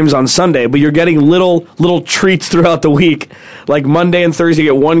slate of games on Sunday, but you're getting little treats throughout the week. Like Monday and Thursday,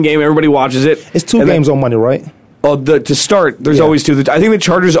 you get one game, everybody watches it. It's two games on Monday, right? To start, there's always two. I think the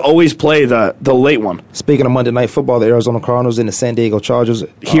Chargers always play the late one. Speaking of Monday Night Football, the Arizona Cardinals and the San Diego Chargers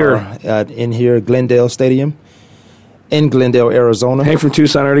in Glendale Stadium in Glendale, Arizona. Hank from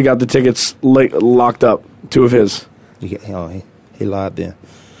Tucson already got the tickets locked up. Two of his. He lied then.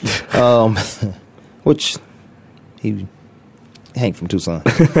 Which Hank from Tucson.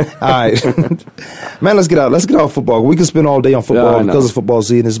 All right, man. Let's get out. Let's get off football. We can spend all day on football because it's football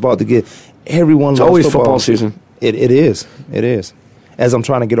season. It's about to get everyone. It's always football season. It is. As I'm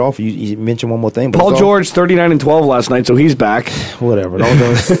trying to get off, you mentioned one more thing. Paul George 39-12 last night, so he's back. Whatever.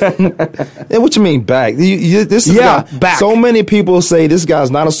 What you mean back? Back. So many people say this guy's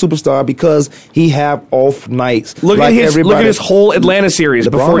not a superstar because he have off nights. Look at his whole Atlanta series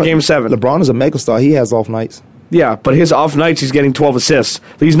before Game 7. LeBron is a megastar. He has off nights. Yeah, but his off nights, he's getting 12 assists.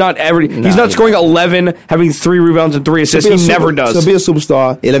 He's not scoring 11, having 3 rebounds and 3 assists. He never does. To be a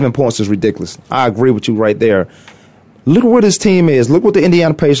superstar, 11 points is ridiculous. I agree with you right there. Look where this team is. Look what the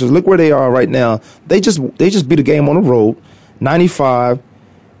Indiana Pacers. Look where they are right now. They just beat a game on the road, 95-92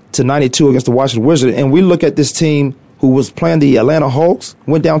 against the Washington Wizards. And we look at this team who was playing the Atlanta Hawks,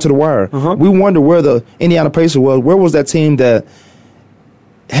 went down to the wire. Uh-huh. We wonder where the Indiana Pacers was. Where was that team that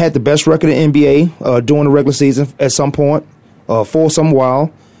had the best record in NBA during the regular season at some point for some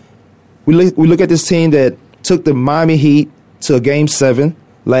while? We look at this team that took the Miami Heat to Game 7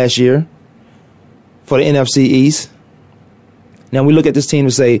 last year for the NFC East. Now we look at this team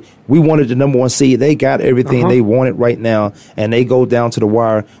and say, we wanted the number one seed. They got everything they wanted right now, and they go down to the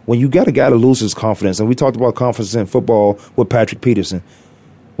wire. When you got a guy that loses confidence, and we talked about confidence in football with Patrick Peterson.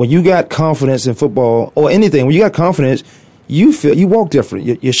 When you got confidence in football or anything, when you got confidence, you walk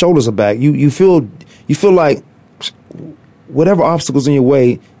different. Your shoulders are back. You feel like whatever obstacles in your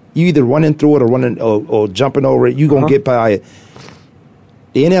way, you either running through it or jumping over it. You gonna get by it.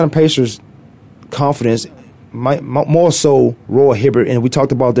 The Indiana Pacers' confidence, more so Roy Hibbert, and we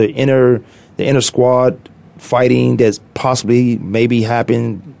talked about the inner squad fighting that's possibly maybe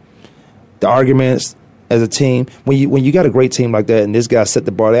happened, the arguments as a team. When you got a great team like that, and this guy set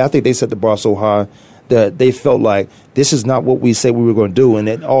the bar, I think they set the bar so high that they felt like this is not what we said we were going to do, and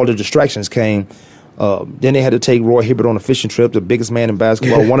then all the distractions came. Then they had to take Roy Hibbert on a fishing trip, the biggest man in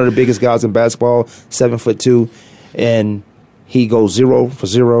basketball, one of the biggest guys in basketball, 7'2", and he goes 0 for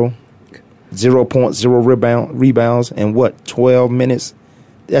 0. 0 points, 0 rebounds, and 12 minutes?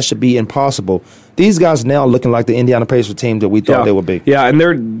 That should be impossible. These guys now looking like the Indiana Pacers team that we thought they would be. Yeah,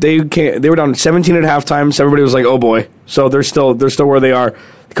 and they were down 17 at halftime, so everybody was like, "Oh boy!" So they're still where they are.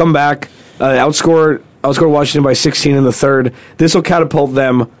 Come back, outscore Washington by 16 in the third. This will catapult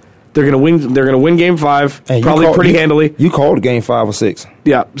them. They're gonna win. They're gonna win Game 5, probably pretty handily. You called Game 5 or 6.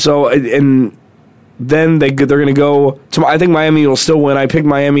 Yeah. So and Then they're going to go to. I think Miami will still win. I picked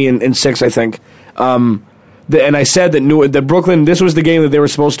Miami in 6. I think. And I said that Brooklyn. This was the game that they were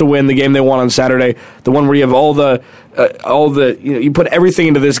supposed to win. The game they won on Saturday. The one where you have all the you put everything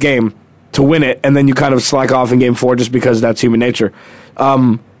into this game to win it, and then you kind of slack off in Game 4 just because that's human nature.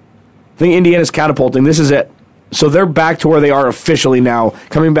 I think Indiana's catapulting. This is it. So they're back to where they are officially now,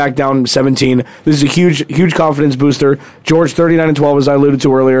 coming back down 17. This is a huge confidence booster. George 39-12, as I alluded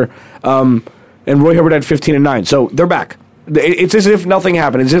to earlier, and Roy Hibbert had 15-9. So they're back. It's as if nothing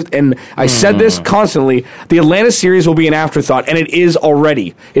happened. And I said this constantly. The Atlanta series will be an afterthought, and it is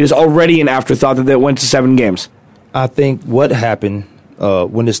already. It is already an afterthought that they went to 7 games. I think what happened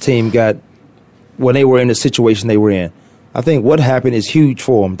when this team when they were in the situation they were in, I think what happened is huge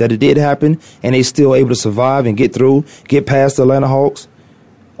for them, that it did happen, and they still able to survive and get through, get past the Atlanta Hawks,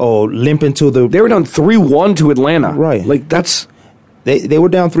 or limp into the... They were down 3-1 to Atlanta. Right. Like, that's... They were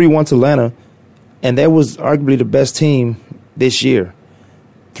down 3-1 to Atlanta, and that was arguably the best team this year.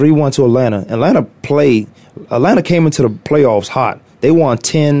 3-1 to Atlanta. Atlanta came into the playoffs hot. They won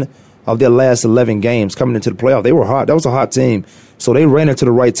 10 of their last 11 games coming into the playoffs. They were hot. That was a hot team. So they ran into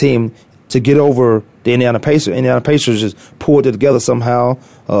the right team to get over the Indiana Pacers. Indiana Pacers just pulled it together somehow,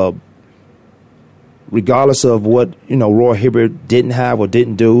 regardless of what Roy Hibbert didn't have or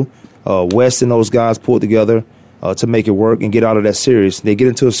didn't do. West and those guys pulled together to make it work and get out of that series. They get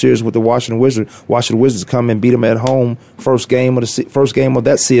into a series with the Washington Wizards. Washington Wizards come and beat them at home first game of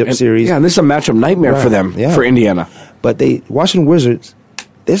that series. Yeah, and this is a matchup nightmare for them, for Indiana. But Washington Wizards,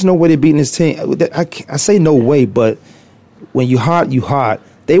 there's no way they're beating this team. I say no way, but when you hot, you hot.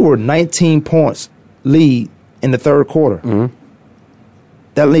 They were 19 points lead in the third quarter. Mm-hmm.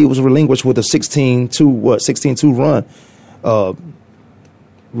 That lead was relinquished with a 16-2 run.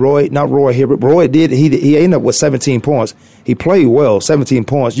 Not Roy Hibbert. Roy he ended up with 17 points. He played well, 17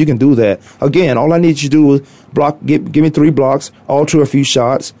 points. You can do that. Again, all I need you to do is give me 3 blocks, alter a few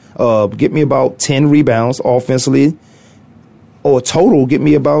shots, get me about 10 rebounds offensively, or total get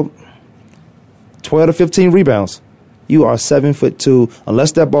me about 12 to 15 rebounds. You are 7'2",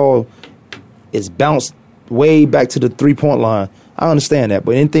 unless that ball is bounced way back to the 3-point line. I understand that,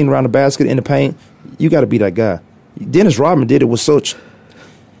 but anything around the basket, in the paint, you got to be that guy. Dennis Rodman did it with such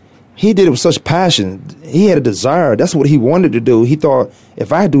passion. He had a desire. That's what he wanted to do. He thought,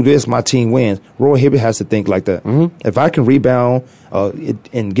 if I do this, my team wins. Roy Hibbert has to think like that. Mm-hmm. If I can rebound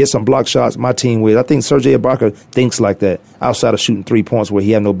and get some block shots, my team wins. I think Serge Ibaka thinks like that, outside of shooting 3 points where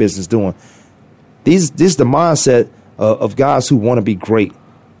he had no business doing. This is the mindset of guys who want to be great.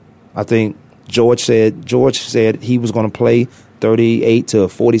 I think George said he was going to play 38 to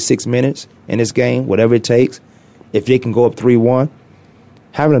 46 minutes in this game, whatever it takes. If they can go up 3-1,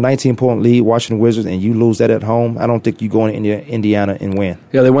 having a 19-point lead, Washington Wizards, and you lose that at home, I don't think you go into Indiana and win.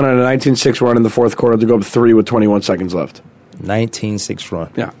 Yeah, they went on a 19-6 run in the fourth quarter to go up 3 with 21 seconds left. 19-6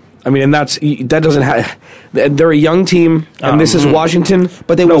 run. Yeah. I mean, and that doesn't have. They're a young team, and this is Washington.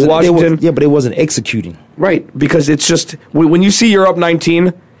 But they wasn't executing. Right, because it's just when you see you're up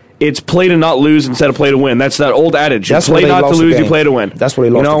 19, it's play to not lose instead of play to win. That's that old adage. That's play not to lose, you play to win. That's where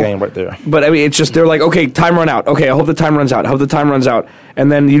they lost the game right there. But I mean, it's just they're like, okay, time run out. Okay, I hope the time runs out. I hope the time runs out,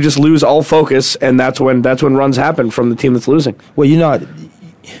 and then you just lose all focus, and that's when runs happen from the team that's losing. Well,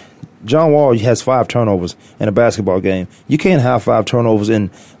 John Wall has 5 turnovers in a basketball game. You can't have 5 turnovers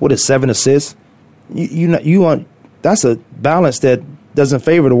in 7 assists. You want that's a balance that doesn't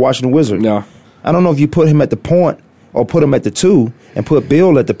favor the Washington Wizards. No, I don't know if you put him at the point or put him at the 2 and put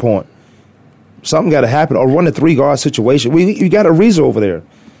Bill at the point. Something got to happen, or run a 3-guard situation. You got Ariza over there.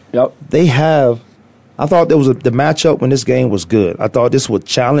 Yep. They have. I thought the matchup when this game was good. I thought this would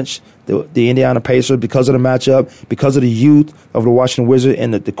challenge the Indiana Pacers because of the matchup, because of the youth of the Washington Wizards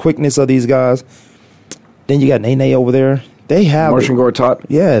and the quickness of these guys. Then you got Nene over there. They have Marcin Gortat.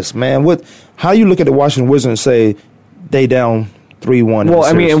 Yes, man. How you look at the Washington Wizards and say they down 3-1? Well,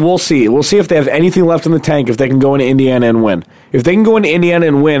 I mean, and we'll see. We'll see if they have anything left in the tank, if they can go into Indiana and win. If they can go into Indiana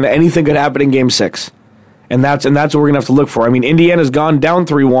and win, anything could happen in Game 6. And that's what we're going to have to look for. I mean, Indiana's gone down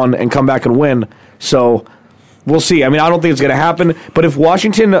 3-1 and come back and win. So we'll see. I mean, I don't think it's going to happen. But if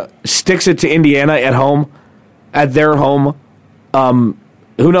Washington sticks it to Indiana at their home,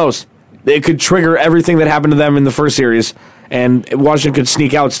 who knows? It could trigger everything that happened to them in the first series, and Washington could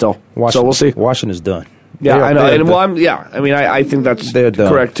sneak out still. So we'll see. Washington's done. Yeah, I know. I think that's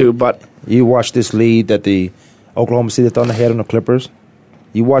correct too. But you watch this lead that the Oklahoma City Thunder had on the Clippers.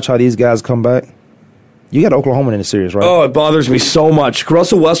 You watch how these guys come back. You got Oklahoma in the series, right? Oh, it bothers me so much.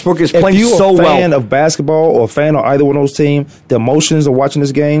 Russell Westbrook is playing so well. If you're a fan of basketball or a fan of either one of those teams, the emotions of watching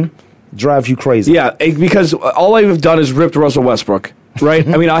this game, drives you crazy. Yeah, because all I've done is ripped Russell Westbrook, right?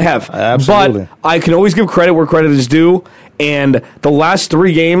 I mean, I have. Absolutely. But I can always give credit where credit is due, and the last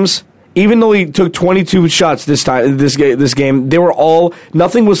 3 games, even though he took 22 shots this game, they were all,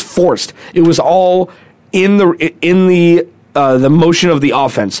 nothing was forced. It was all in the motion of the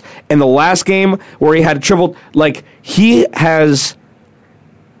offense. And the last game where he had triple, like, he has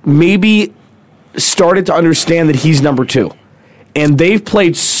maybe started to understand that he's number 2. And they've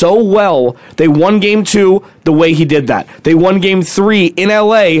played so well. They won game 2 the way he did that. They won game 3 in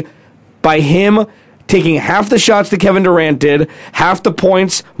LA by him taking half the shots that Kevin Durant did, half the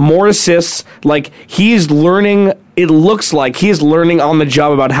points, more assists. Like, he's learning, it looks like he is learning on the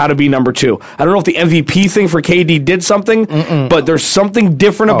job about how to be number 2. I don't know if the MVP thing for KD did something, but there's something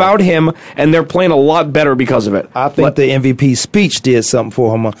different about him, and they're playing a lot better because of it. I think the MVP speech did something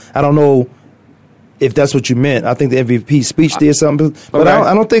for him. I don't know if that's what you meant. I think the MVP speech did something. But okay.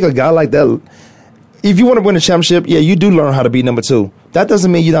 I don't think a guy like that, if you want to win a championship, yeah, you do learn how to be number 2. That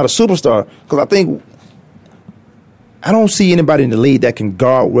doesn't mean you're not a superstar. Because I don't see anybody in the league that can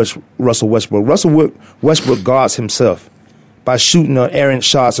guard Russell Westbrook. Russell Westbrook guards himself by shooting errant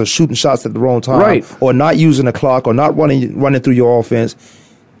shots or shooting shots at the wrong time. Right. Or not using the clock or not running through your offense.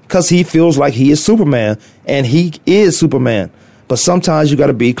 Because he feels like he is Superman. And he is Superman. But sometimes you got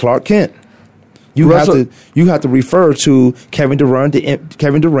to be Clark Kent. You have to refer to Kevin Durant, the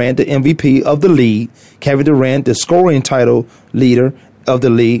MVP of the league, Kevin Durant, the scoring title leader of the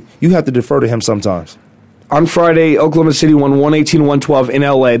league. You have to defer to him sometimes. On Friday, Oklahoma City won 118-112 in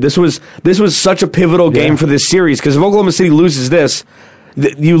LA. This was such a pivotal game for this series, because if Oklahoma City loses this,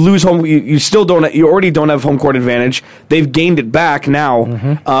 you lose home. You still don't. You already don't have home court advantage. They've gained it back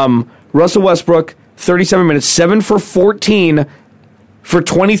now. Russell Westbrook, 37 minutes, 7 for 14. For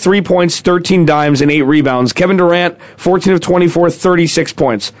 23 points, 13 dimes, and 8 rebounds. Kevin Durant, 14 of 24, 36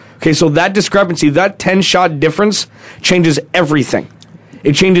 points. Okay, so that discrepancy, that 10-shot difference changes everything.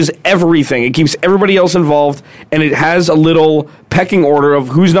 It changes everything. It keeps everybody else involved, and it has a little pecking order of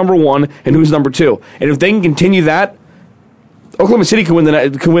who's number 1 and who's number 2. And if they can continue that, Oklahoma City can win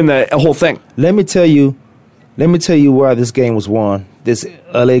the whole thing. Let me tell you why this game was won. This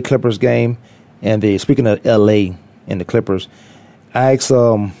LA Clippers game, and speaking of LA and the Clippers, I asked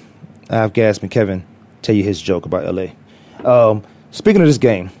I've Gasman Kevin tell you his joke about LA. Speaking of this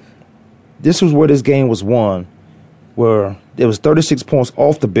game, this was where this game was won, where there was 36 points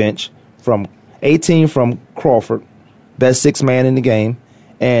off the bench, from 18 from Crawford, best 6 man in the game,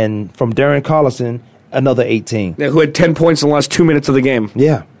 and from Darren Collison, another 18. Yeah, who had 10 points in the last 2 minutes of the game.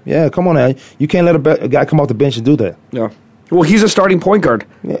 Yeah, come on now. You can't let a guy come off the bench and do that. Yeah. Well, he's a starting point guard.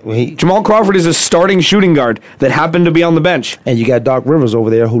 Yeah, Jamal Crawford is a starting shooting guard that happened to be on the bench. And you got Doc Rivers over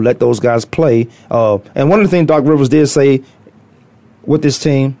there who let those guys play. And one of the things Doc Rivers did say with this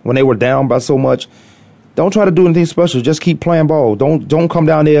team when they were down by so much, don't try to do anything special. Just keep playing ball. Don't come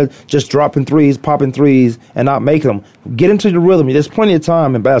down there just dropping threes, popping threes, and not make them. Get into the rhythm. There's plenty of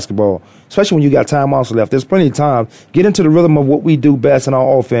time in basketball, especially when you got timeouts left. There's plenty of time. Get into the rhythm of what we do best in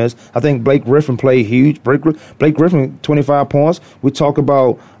our offense. I think Blake Griffin played huge. Blake Griffin, 25 points. We talk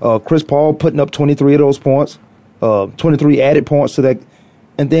about Chris Paul putting up 23 of those points, 23 added points to that.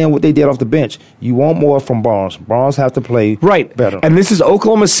 And then what they did off the bench. You want more from Barnes. Barnes have to play better. And this is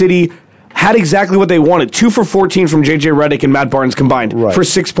Oklahoma City had exactly what they wanted. 2 for 14 from J.J. Redick and Matt Barnes combined for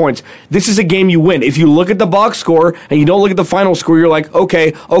 6 points. This is a game you win. If you look at the box score and you don't look at the final score, you're like,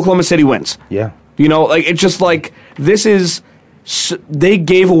 okay, Oklahoma City wins. Yeah. You know, like, it's just like, this is, they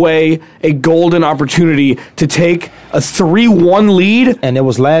gave away a golden opportunity to take a 3-1 lead. And it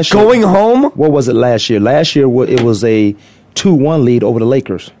was last year. Going home. What was it last year? Last year, it was a 2-1 lead over the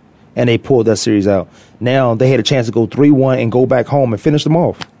Lakers, and they pulled that series out. Now they had a chance to go 3-1 and go back home and finish them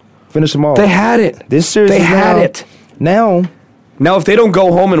off. They had it. This series, they had it. Now, if they don't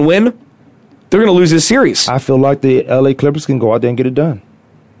go home and win, they're going to lose this series. I feel like the LA Clippers can go out there and get it done.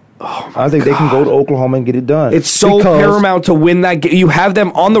 I think they can go to Oklahoma and get it done. It's so paramount to win that game. You have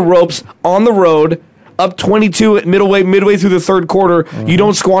them on the ropes, on the road, up 22 at midway through the third quarter. You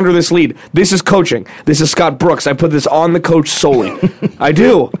don't squander this lead. This is coaching. This is Scott Brooks. I put this on the coach solely. I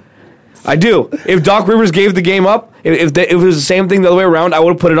do. If Doc Rivers gave the game up, if it was the same thing the other way around, I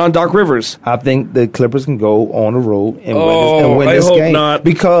would have put it on Doc Rivers. I think the Clippers can go on the road and win this game. I hope not.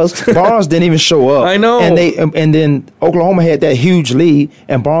 Because Barnes didn't even show up. I know. And then Oklahoma had that huge lead,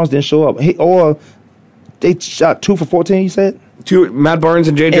 and Barnes didn't show up. They shot 2 for 14, you said? Matt Barnes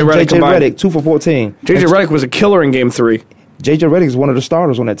and J.J. Redick combined. Redick, 2 for 14. J.J. Redick was a killer in Game 3. J.J. Redick is one of the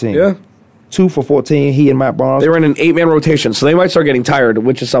starters on that team. Yeah. 2 for 14, he and Matt Barnes. They were in an 8-man rotation, so they might start getting tired,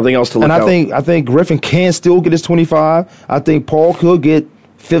 which is something else to look at. And I think Griffin can still get his 25. I think Paul could get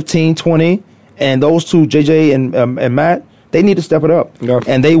 15, 20, and those two, JJ and Matt, they need to step it up. Yeah.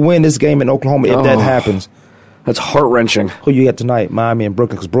 And they win this game in Oklahoma if that happens. That's heart-wrenching. Who you got tonight? Miami and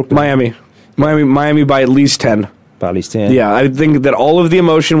Brooklyn? Because Brooklyn. Miami by at least 10. By at least 10. Yeah, I think that all of the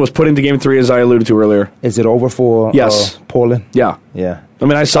emotion was put into Game 3, as I alluded to earlier. Is it over for Portland? Yeah. Yeah. I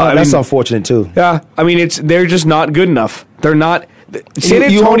mean, that's unfortunate, too. Yeah. I mean, they're just not good enough. They're not. San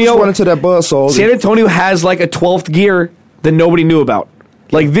Antonio. You run into that buzzsaw. San Antonio has like a 12th gear that nobody knew about.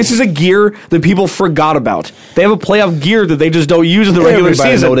 Like, this is a gear that people forgot about. They have a playoff gear that they just don't use in the regular season.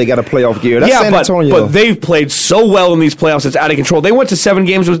 Everybody know they got a playoff gear. That's San Antonio. But they've played so well in these playoffs, it's out of control. They went to 7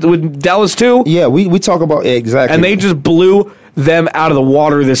 games with Dallas, too. Yeah, we talk about exactly. And they just blew them out of the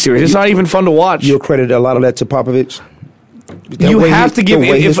water this series. It's not even fun to watch. You'll credit a lot of that to Popovich? You have to give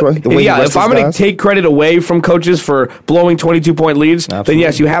if I'm going to take credit away from coaches for blowing 22-point leads, then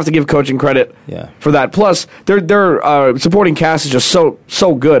yes, you have to give coaching credit for that. Plus, their supporting cast is just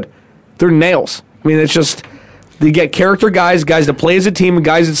so good. They're nails. I mean, it's just they get character guys that play as a team, and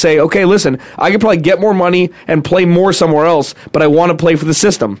guys that say, okay, listen, I could probably get more money and play more somewhere else, but I want to play for the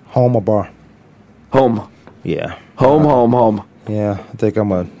system. Home or bar? Home. Yeah. Home. Yeah, I think I'm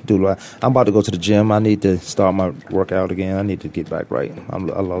going to do that. I'm about to go to the gym. I need to start my workout again. I need to get back right. I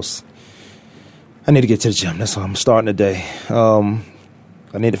need to get to the gym. That's how I'm starting today. I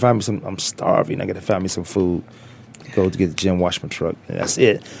need to find me some. I'm starving. I got to find me some food. Go to get the gym, wash my truck. And that's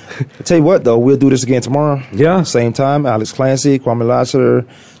it. I tell you what, though, we'll do this again tomorrow. Yeah. Same time. Alex Clancy, Kwamie Lassiter,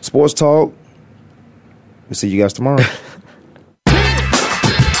 Sports Talk. We'll see you guys tomorrow.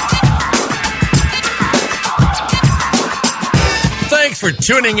 Thanks for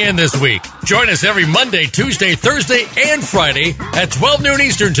tuning in this week. Join us every Monday, Tuesday, Thursday, and Friday at 12 noon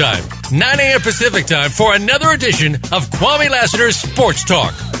Eastern Time, 9 a.m. Pacific Time for another edition of Kwamie Lassiter's Sports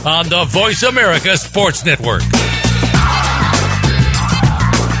Talk on the Voice America Sports Network.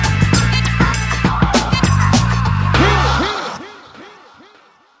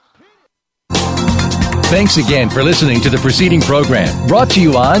 Thanks again for listening to the preceding program, brought to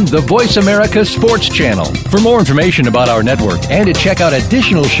you on the Voice America Sports Channel. For more information about our network and to check out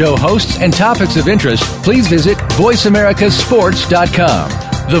additional show hosts and topics of interest, please visit voiceamericasports.com.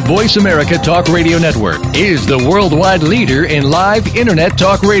 The Voice America Talk Radio Network is the worldwide leader in live Internet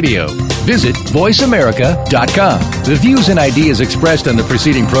talk radio. Visit voiceamerica.com. The views and ideas expressed on the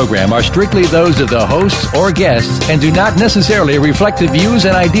preceding program are strictly those of the hosts or guests and do not necessarily reflect the views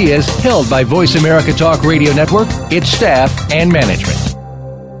and ideas held by Voice America Talk Radio Network, its staff, and management.